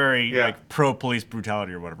whatever. He's very pro-police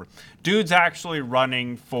brutality or whatever. Dude's actually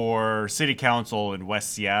running for city council in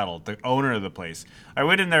West Seattle, the owner of the place. I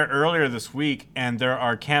went in there earlier this week, and there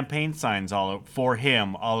are campaign signs for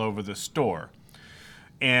him all over the store.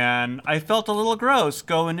 And I felt a little gross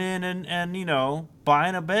going in and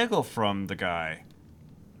buying a bagel from the guy.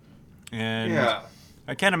 And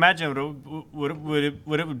I can't imagine what it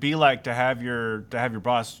would be like to have your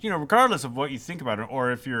boss, regardless of what you think about it,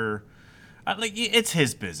 or if you're it's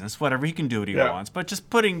his business, whatever, he can do what he wants. But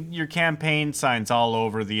just putting your campaign signs all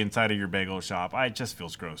over the inside of your bagel shop, it just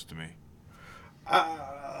feels gross to me.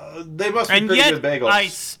 They must be pretty good bagels. I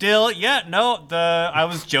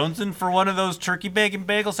was jonesing for one of those turkey bacon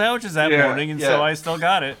bagel sandwiches that morning, and so I still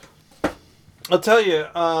got it. I'll tell you,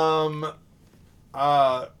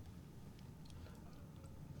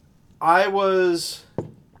 I was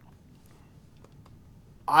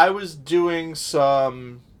doing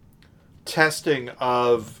some testing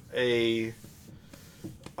of a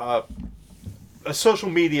social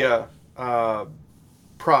media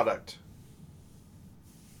product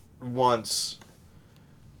once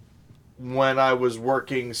when I was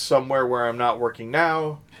working somewhere where I'm not working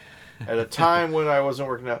now, at a time when I wasn't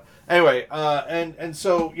working now. Anyway, and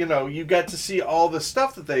so, you get to see all the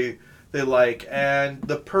stuff that they like, and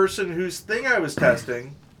the person whose thing I was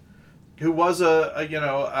testing, who was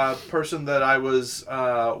a person that I was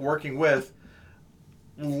working with,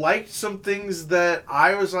 liked some things that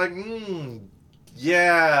I was like,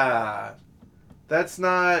 yeah, that's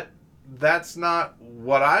not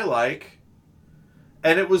what I like.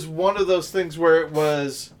 And it was one of those things where it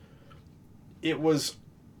was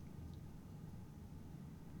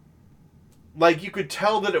like, you could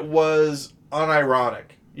tell that it was unironic.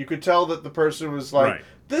 You could tell that the person was like, right,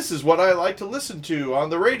 this is what I like to listen to on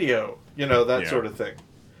the radio, that sort of thing.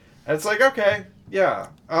 And it's like, okay, yeah.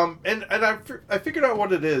 And I figured out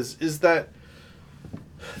what it is that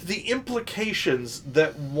the implications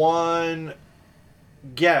that one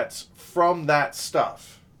gets from that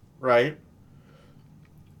stuff, right?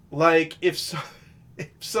 Like, if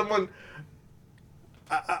someone,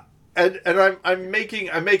 and I'm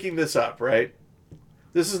making this up, right?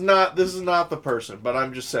 This is not the person, but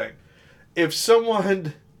I'm just saying, if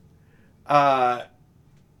someone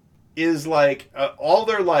is like, all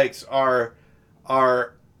their likes are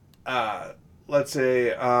let's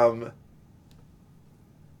say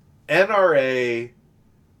NRA,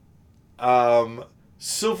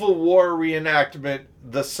 Civil War reenactment,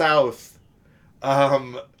 the South,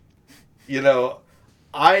 I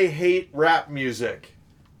hate rap music,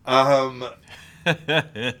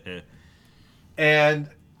 And,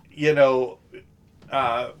 you know,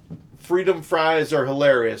 freedom fries are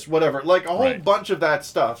hilarious, whatever. Like, a whole bunch of that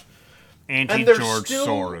stuff. Anti-George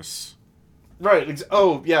Soros. Right.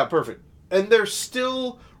 Oh, yeah, perfect. And they're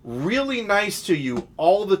still really nice to you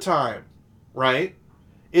all the time, right?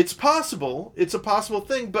 It's possible. It's a possible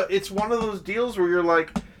thing, but it's one of those deals where you're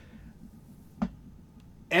like,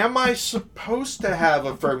 am I supposed to have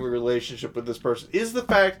a friendly relationship with this person? Is the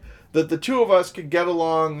fact that the two of us can get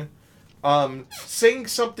along saying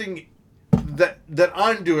something that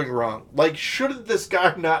I'm doing wrong? Like, shouldn't this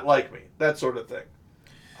guy not like me? That sort of thing.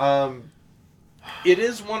 It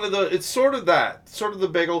is one of the. It's sort of the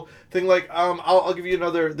bagel thing. Like, I'll give you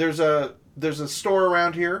another. There's a store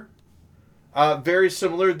around here, very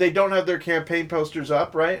similar. They don't have their campaign posters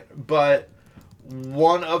up, right? But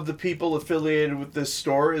one of the people affiliated with this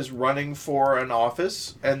store is running for an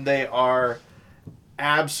office, and they are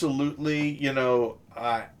absolutely, you know,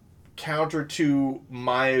 counter to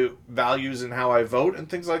my values and how I vote and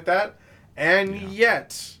things like that. And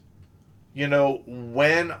yet, you know,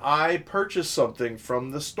 when I purchase something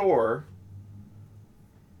from the store,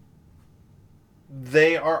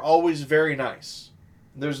 they are always very nice.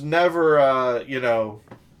 There's never, you know,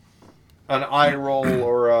 an eye roll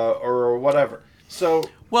or whatever. So,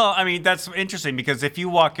 well, I mean, that's interesting because if you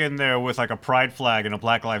walk in there with like a pride flag and a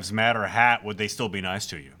Black Lives Matter hat, would they still be nice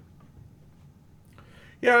to you?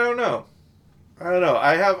 Yeah, I don't know.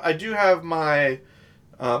 I do have my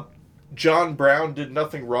John Brown did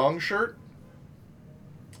nothing wrong shirt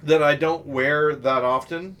that I don't wear that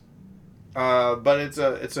often, but it's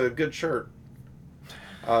a good shirt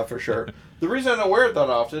for sure. The reason I don't wear it that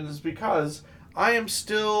often is because I am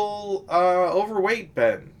still overweight,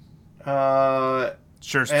 Ben.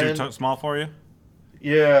 Shirt's too small for you?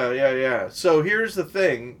 Yeah. So here's the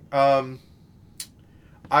thing. I've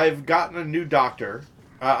gotten a new doctor.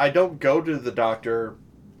 I don't go to the doctor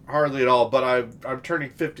hardly at all, but I'm turning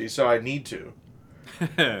 50, so I need to.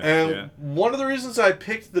 And one of the reasons I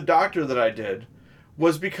picked the doctor that I did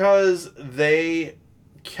was because they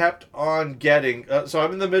kept on getting... so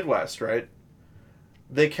I'm in the Midwest, right?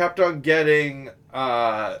 They kept on getting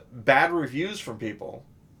bad reviews from people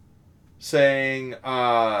saying,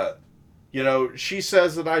 you know, she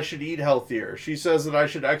says that I should eat healthier. She says that I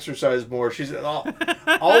should exercise more. She's all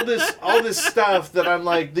this stuff that I'm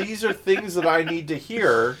like, these are things that I need to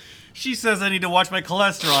hear. She says I need to watch my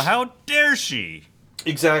cholesterol. How dare she?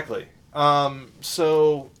 Exactly.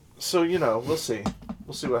 So you know, we'll see.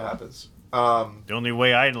 We'll see what happens. The only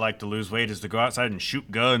way I'd like to lose weight is to go outside and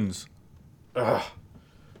shoot guns.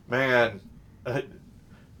 Man.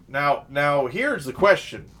 Now here's the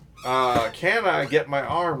question. Can I get my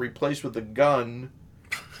arm replaced with a gun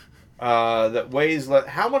that weighs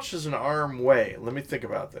how much does an arm weigh? Let me think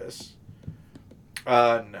about this.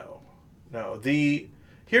 No.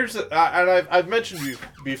 Here's the and I've mentioned you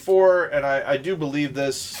before, and I do believe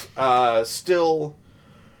this still.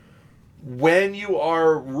 When you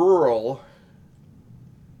are rural,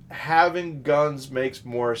 having guns makes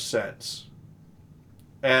more sense.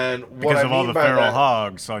 And what because I of mean all the by feral that,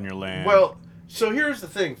 hogs on your land. Well, so here's the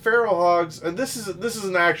thing: feral hogs, and this is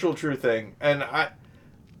an actual true thing. And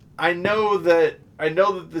I know that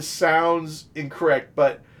this sounds incorrect,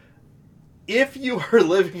 but if you are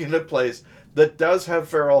living in a place that does have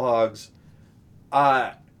feral hogs,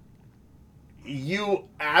 you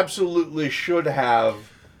absolutely should have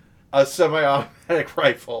a semi-automatic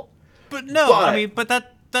rifle. But no, I mean,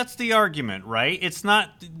 that's the argument, right? It's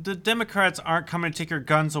not, the Democrats aren't coming to take your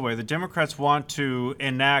guns away. The Democrats want to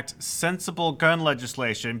enact sensible gun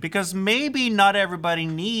legislation because maybe not everybody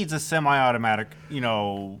needs a semi-automatic, you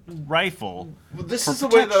know, rifle. This is the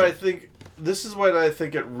way that I think. This is what I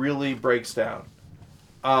think it really breaks down.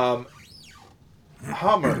 Hummers,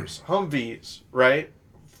 Humvees, right?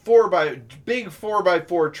 Big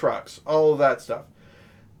 4x4 trucks, all of that stuff.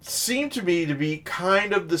 Seem to me to be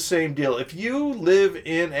kind of the same deal. If you live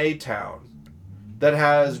in a town that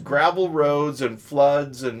has gravel roads and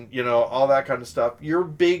floods and, you know, all that kind of stuff, your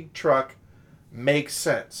big truck makes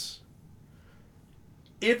sense.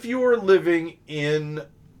 If you are living in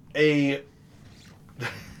a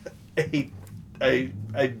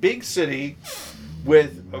big city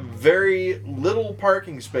with very little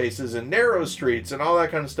parking spaces and narrow streets and all that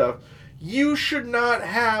kind of stuff, you should not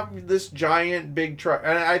have this giant big truck.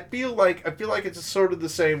 And I feel like it's sort of the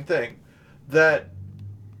same thing. That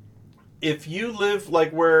if you live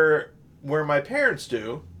like where my parents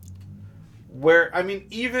do, where, I mean,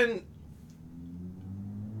 even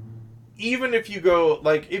if you go,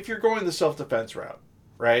 like, if you're going the self-defense route,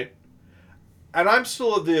 right? And I'm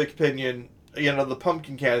still of the opinion, you know, the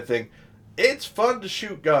pumpkin cannon thing, It's fun to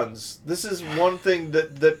shoot guns. This is one thing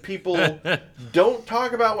that people don't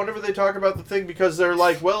talk about whenever they talk about the thing, because they're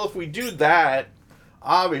like, well, if we do that,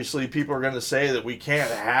 obviously people are going to say that we can't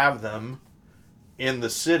have them in the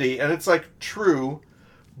city. And it's like, true.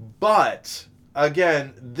 But,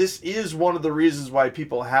 again, this is one of the reasons why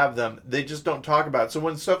people have them. They just don't talk about it. So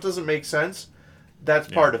when stuff doesn't make sense, that's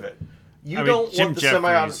part of it. You don't want the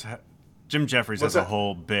semi-auto... Jim Jeffries has a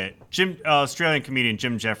whole bit. Australian comedian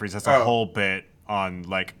Jim Jeffries has a whole bit on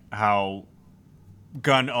like how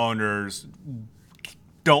gun owners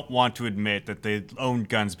don't want to admit that they own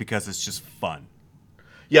guns because it's just fun.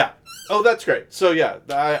 Yeah. Oh, that's great. So yeah,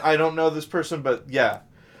 I don't know this person, but yeah,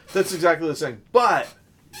 that's exactly the same. But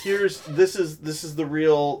this is the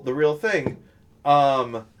real thing.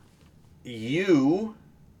 You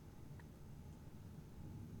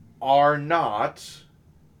are not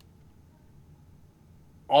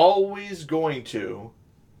always going to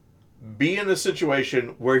be in a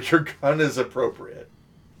situation where your gun is appropriate.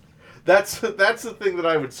 That's the thing that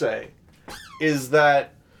I would say, is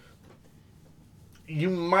that you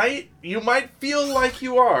might feel like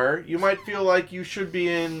you are. You might feel like you should be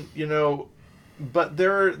in, but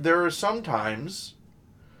there are some times.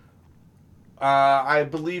 I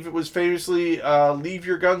believe it was famously leave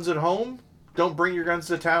your guns at home. Don't bring your guns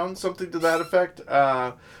to town, something to that effect.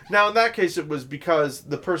 Now, in that case, it was because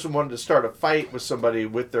the person wanted to start a fight with somebody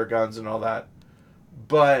with their guns and all that.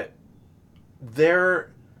 But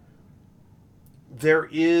there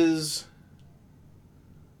is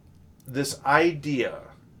this idea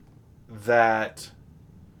that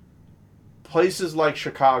places like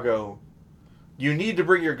Chicago, you need to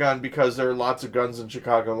bring your gun because there are lots of guns in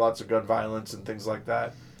Chicago, lots of gun violence and things like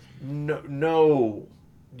that. No,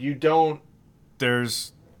 you don't.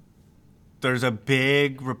 There's a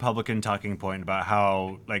big Republican talking point about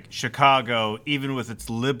how, like, Chicago, even with its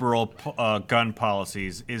liberal gun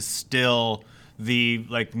policies, is still the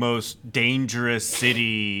most dangerous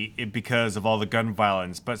city because of all the gun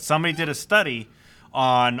violence. But somebody did a study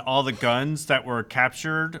on all the guns that were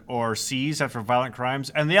captured or seized after violent crimes,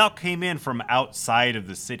 and they all came in from outside of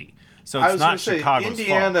the city. So it's not Chicago's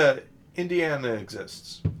fault. Indiana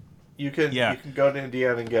exists. You can go to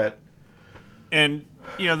Indiana and get. And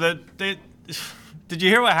did you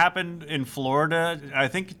hear what happened in Florida? I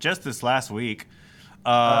think just this last week,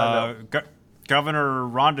 No. Governor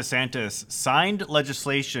Ron DeSantis signed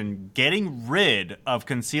legislation getting rid of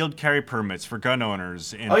concealed carry permits for gun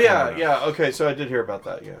owners in Florida. Yeah. Okay, so I did hear about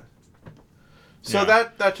that. Yeah. So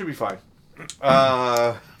that should be fine.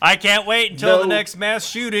 I can't wait until the next mass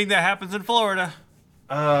shooting that happens in Florida.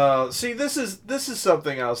 See, this is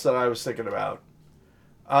something else that I was thinking about.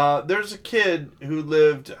 There's a kid who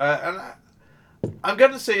lived, and I'm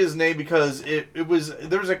gonna say his name because there was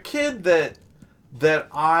a kid that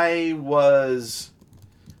I was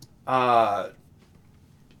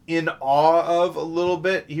in awe of a little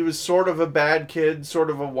bit. He was sort of a bad kid, sort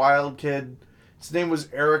of a wild kid. His name was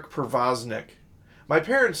Eric Pervoznik. My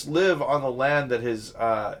parents live on the land that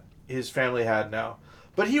his family had now.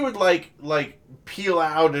 But he would like peel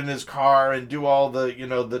out in his car and do all the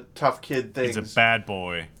the tough kid things. He's a bad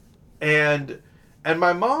boy. And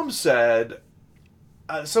my mom said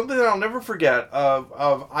something that I'll never forget.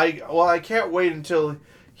 I can't wait until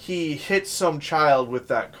he hits some child with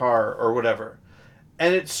that car or whatever.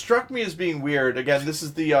 And it struck me as being weird. Again, this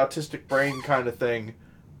is the autistic brain kind of thing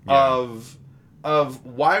of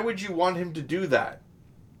why would you want him to do that?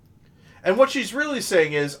 And what she's really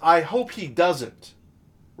saying is, I hope he doesn't.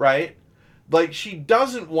 Right? Like, she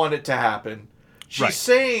doesn't want it to happen. She's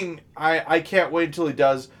saying, I can't wait until he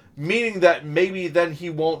does, meaning that maybe then he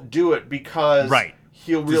won't do it because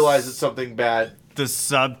he'll realize it's something bad. The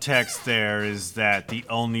subtext there is that the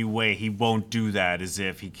only way he won't do that is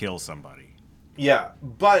if he kills somebody. Yeah,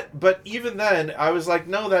 but even then, I was like,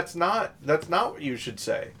 no, that's not what you should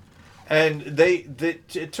say. And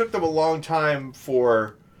it took them a long time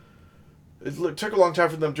for... It took a long time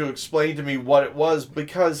for them to explain to me what it was,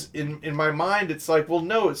 because in my mind it's like, well,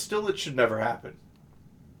 no, it should never happen.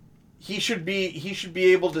 He should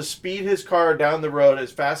be able to speed his car down the road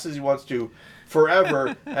as fast as he wants to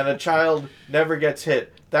forever and a child never gets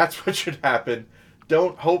hit. That's what should happen.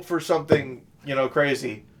 Don't hope for something,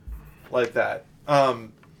 crazy like that.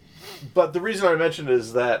 But the reason I mentioned it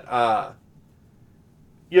is that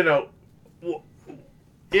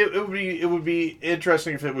it would be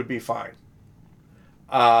interesting if it would be fine.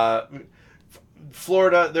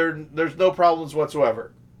 Florida, there's no problems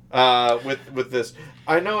whatsoever with this.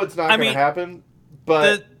 I know it's not going to happen,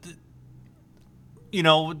 but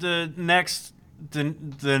the next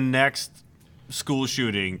school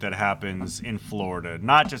shooting that happens in Florida,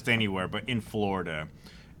 not just anywhere, but in Florida,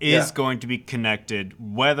 is going to be connected,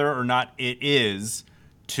 whether or not it is,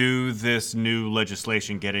 to this new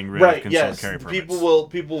legislation getting rid of concealed carry permits.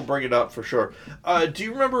 People will bring it up for sure. Do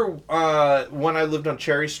you remember when I lived on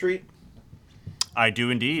Cherry Street? I do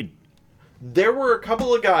indeed. There were a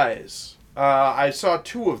couple of guys. I saw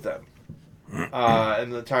two of them in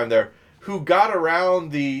the time there who got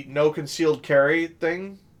around the no concealed carry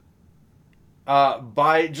thing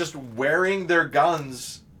by just wearing their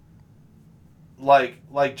guns like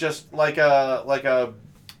a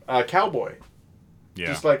cowboy. Yeah.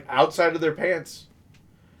 Just like outside of their pants.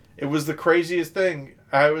 It was the craziest thing.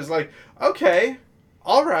 I was like, okay,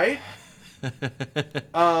 all right.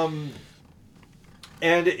 And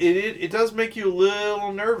it does make you a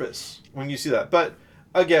little nervous when you see that. But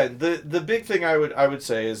again, the big thing I would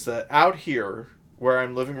say is that out here where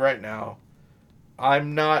I'm living right now,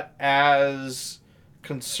 I'm not as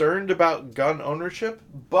concerned about gun ownership,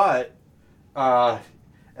 but at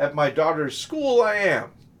my daughter's school I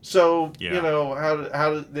am. So, you know,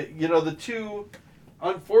 the two,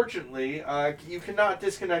 unfortunately, you cannot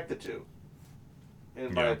disconnect the two,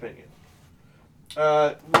 in my opinion.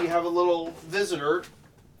 We have a little visitor,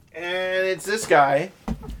 and it's this guy.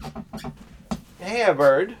 Hey,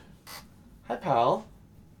 Bird. Hi, pal.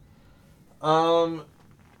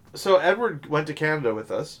 So Edward went to Canada with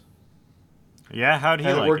us. Yeah, how'd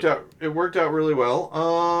he like it? It worked out really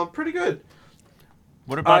well. Pretty good.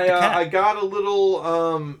 What about the cat? I got a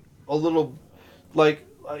little,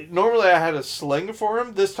 normally I had a sling for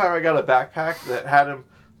him. This time I got a backpack that had him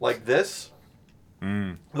like this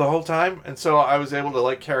the whole time. And so I was able to,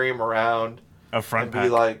 like, carry him around. A front and pack. be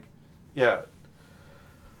like, yeah.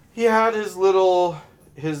 He had his little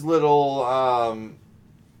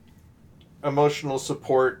emotional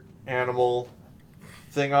support animal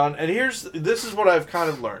thing on. And this is what I've kind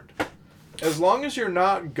of learned. As long as you're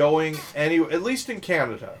not going anywhere, at least in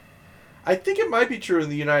Canada, I think it might be true in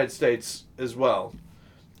the United States as well.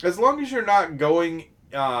 As long as you're not going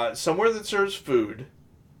somewhere that serves food,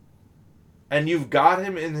 and you've got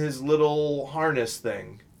him in his little harness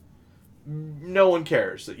thing, no one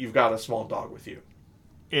cares that you've got a small dog with you.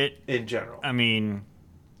 In general. I mean,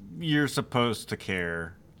 you're supposed to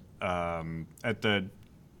care. At the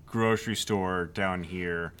grocery store down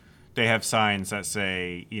here, they have signs that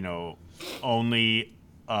say, you know, only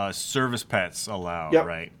service pets allowed,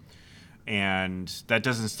 right? And that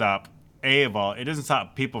doesn't stop, it doesn't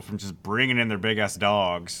stop people from just bringing in their big-ass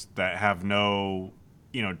dogs that have no,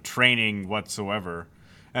 you know, training whatsoever.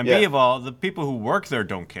 And B of all, the people who work there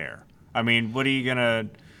don't care. I mean, what are you going to...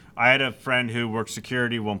 I had a friend who worked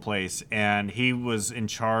security one place, and he was in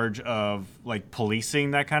charge of, like,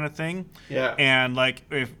 policing that kind of thing. Yeah. And, like,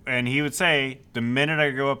 and he would say, the minute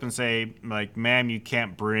I go up and say, like, ma'am, you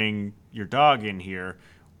can't bring your dog in here,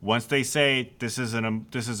 once they say this is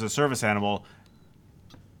a service animal,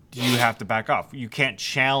 you have to back off. You can't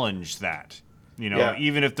challenge that. You know,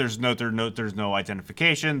 even if there's no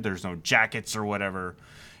identification, there's no jackets or whatever.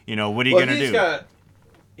 You know, what are you gonna do?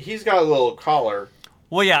 He's got a little collar.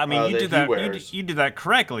 Well, yeah, I mean, you do that. You do that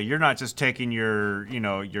correctly. You're not just taking your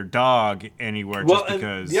dog anywhere just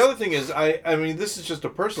because. The other thing is, I mean, this is just a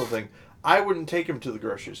personal thing. I wouldn't take him to the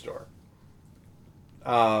grocery store.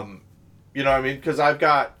 You know what I mean? Because I've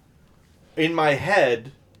got in my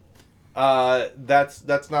head, that's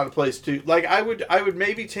not a place to like. I would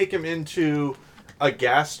maybe take him into a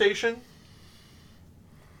gas station.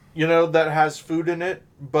 You know, that has food in it,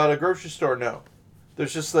 but a grocery store, no.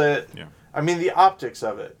 There's just I mean, the optics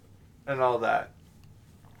of it and all that.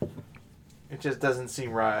 It just doesn't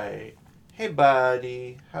seem right. Hey,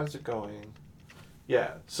 buddy. How's it going?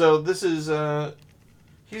 Yeah. So this is,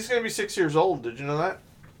 he's going to be 6 years old. Did you know that?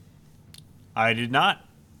 I did not.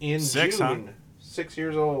 In June. Huh? 6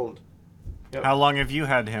 years old. Yep. How long have you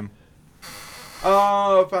had him?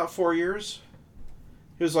 About 4 years.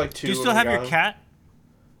 He was like 2. Do you still have your cat?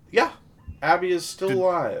 Yeah. Abby is still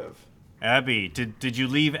alive. Abby, did you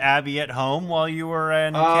leave Abby at home while you were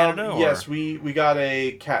in Canada? Or? Yes, we got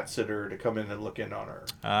a cat sitter to come in and look in on her.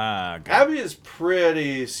 Ah, good. Abby is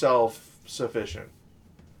pretty self-sufficient.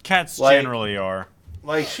 Cats generally are.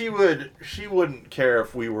 Like she wouldn't care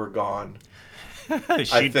if we were gone.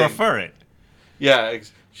 She'd prefer it. Yeah,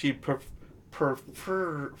 she'd prefer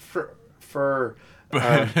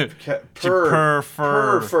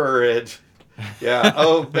it. Yeah.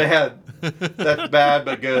 Oh, bad. That's bad,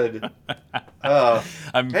 but good.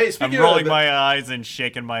 I'm rolling my eyes and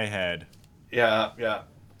shaking my head. Yeah, yeah.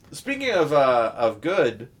 Speaking of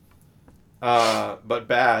good, but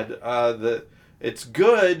bad, it's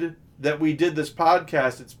good that we did this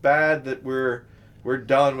podcast. It's bad that we're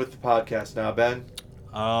done with the podcast now, Ben.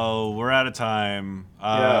 Oh, we're out of time.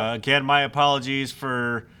 Yeah. Again, my apologies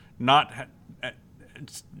for not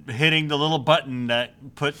hitting the little button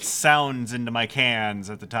that puts sounds into my cans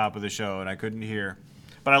at the top of the show, and I couldn't hear.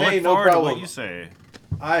 But I look forward to what you say.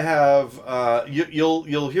 I have.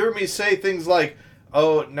 You'll hear me say things like,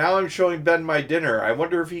 "Oh, now I'm showing Ben my dinner. I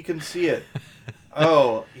wonder if he can see it."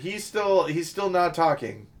 Oh, he's still not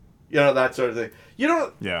talking. You know, that sort of thing. You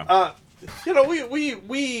know. Yeah. You know,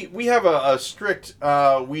 we have a strict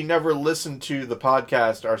we never listen to the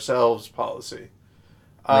podcast ourselves policy.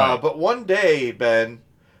 Right. But one day, Ben,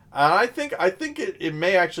 I think it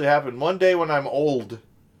may actually happen. One day when I'm old,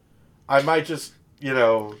 I might just,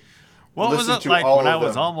 what was it like when I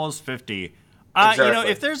was almost 50? Exactly.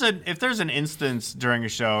 If there's an instance during a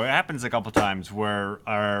show, it happens a couple times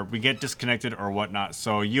where we get disconnected or whatnot.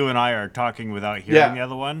 So you and I are talking without hearing the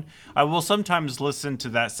other one. I will sometimes listen to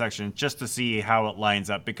that section just to see how it lines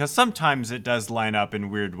up, because sometimes it does line up in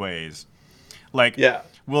weird ways. Like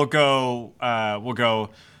we'll go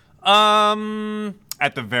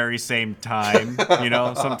at the very same time.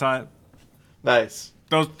 Sometimes. Nice.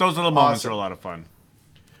 Those little moments are a lot of fun.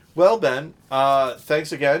 Well, Ben,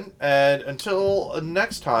 thanks again. And until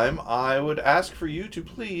next time, I would ask for you to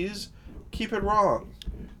please keep it wrong.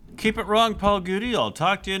 Keep it wrong, Paul Goody. I'll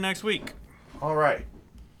talk to you next week. All right.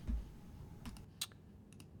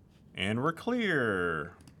 And we're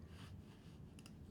clear.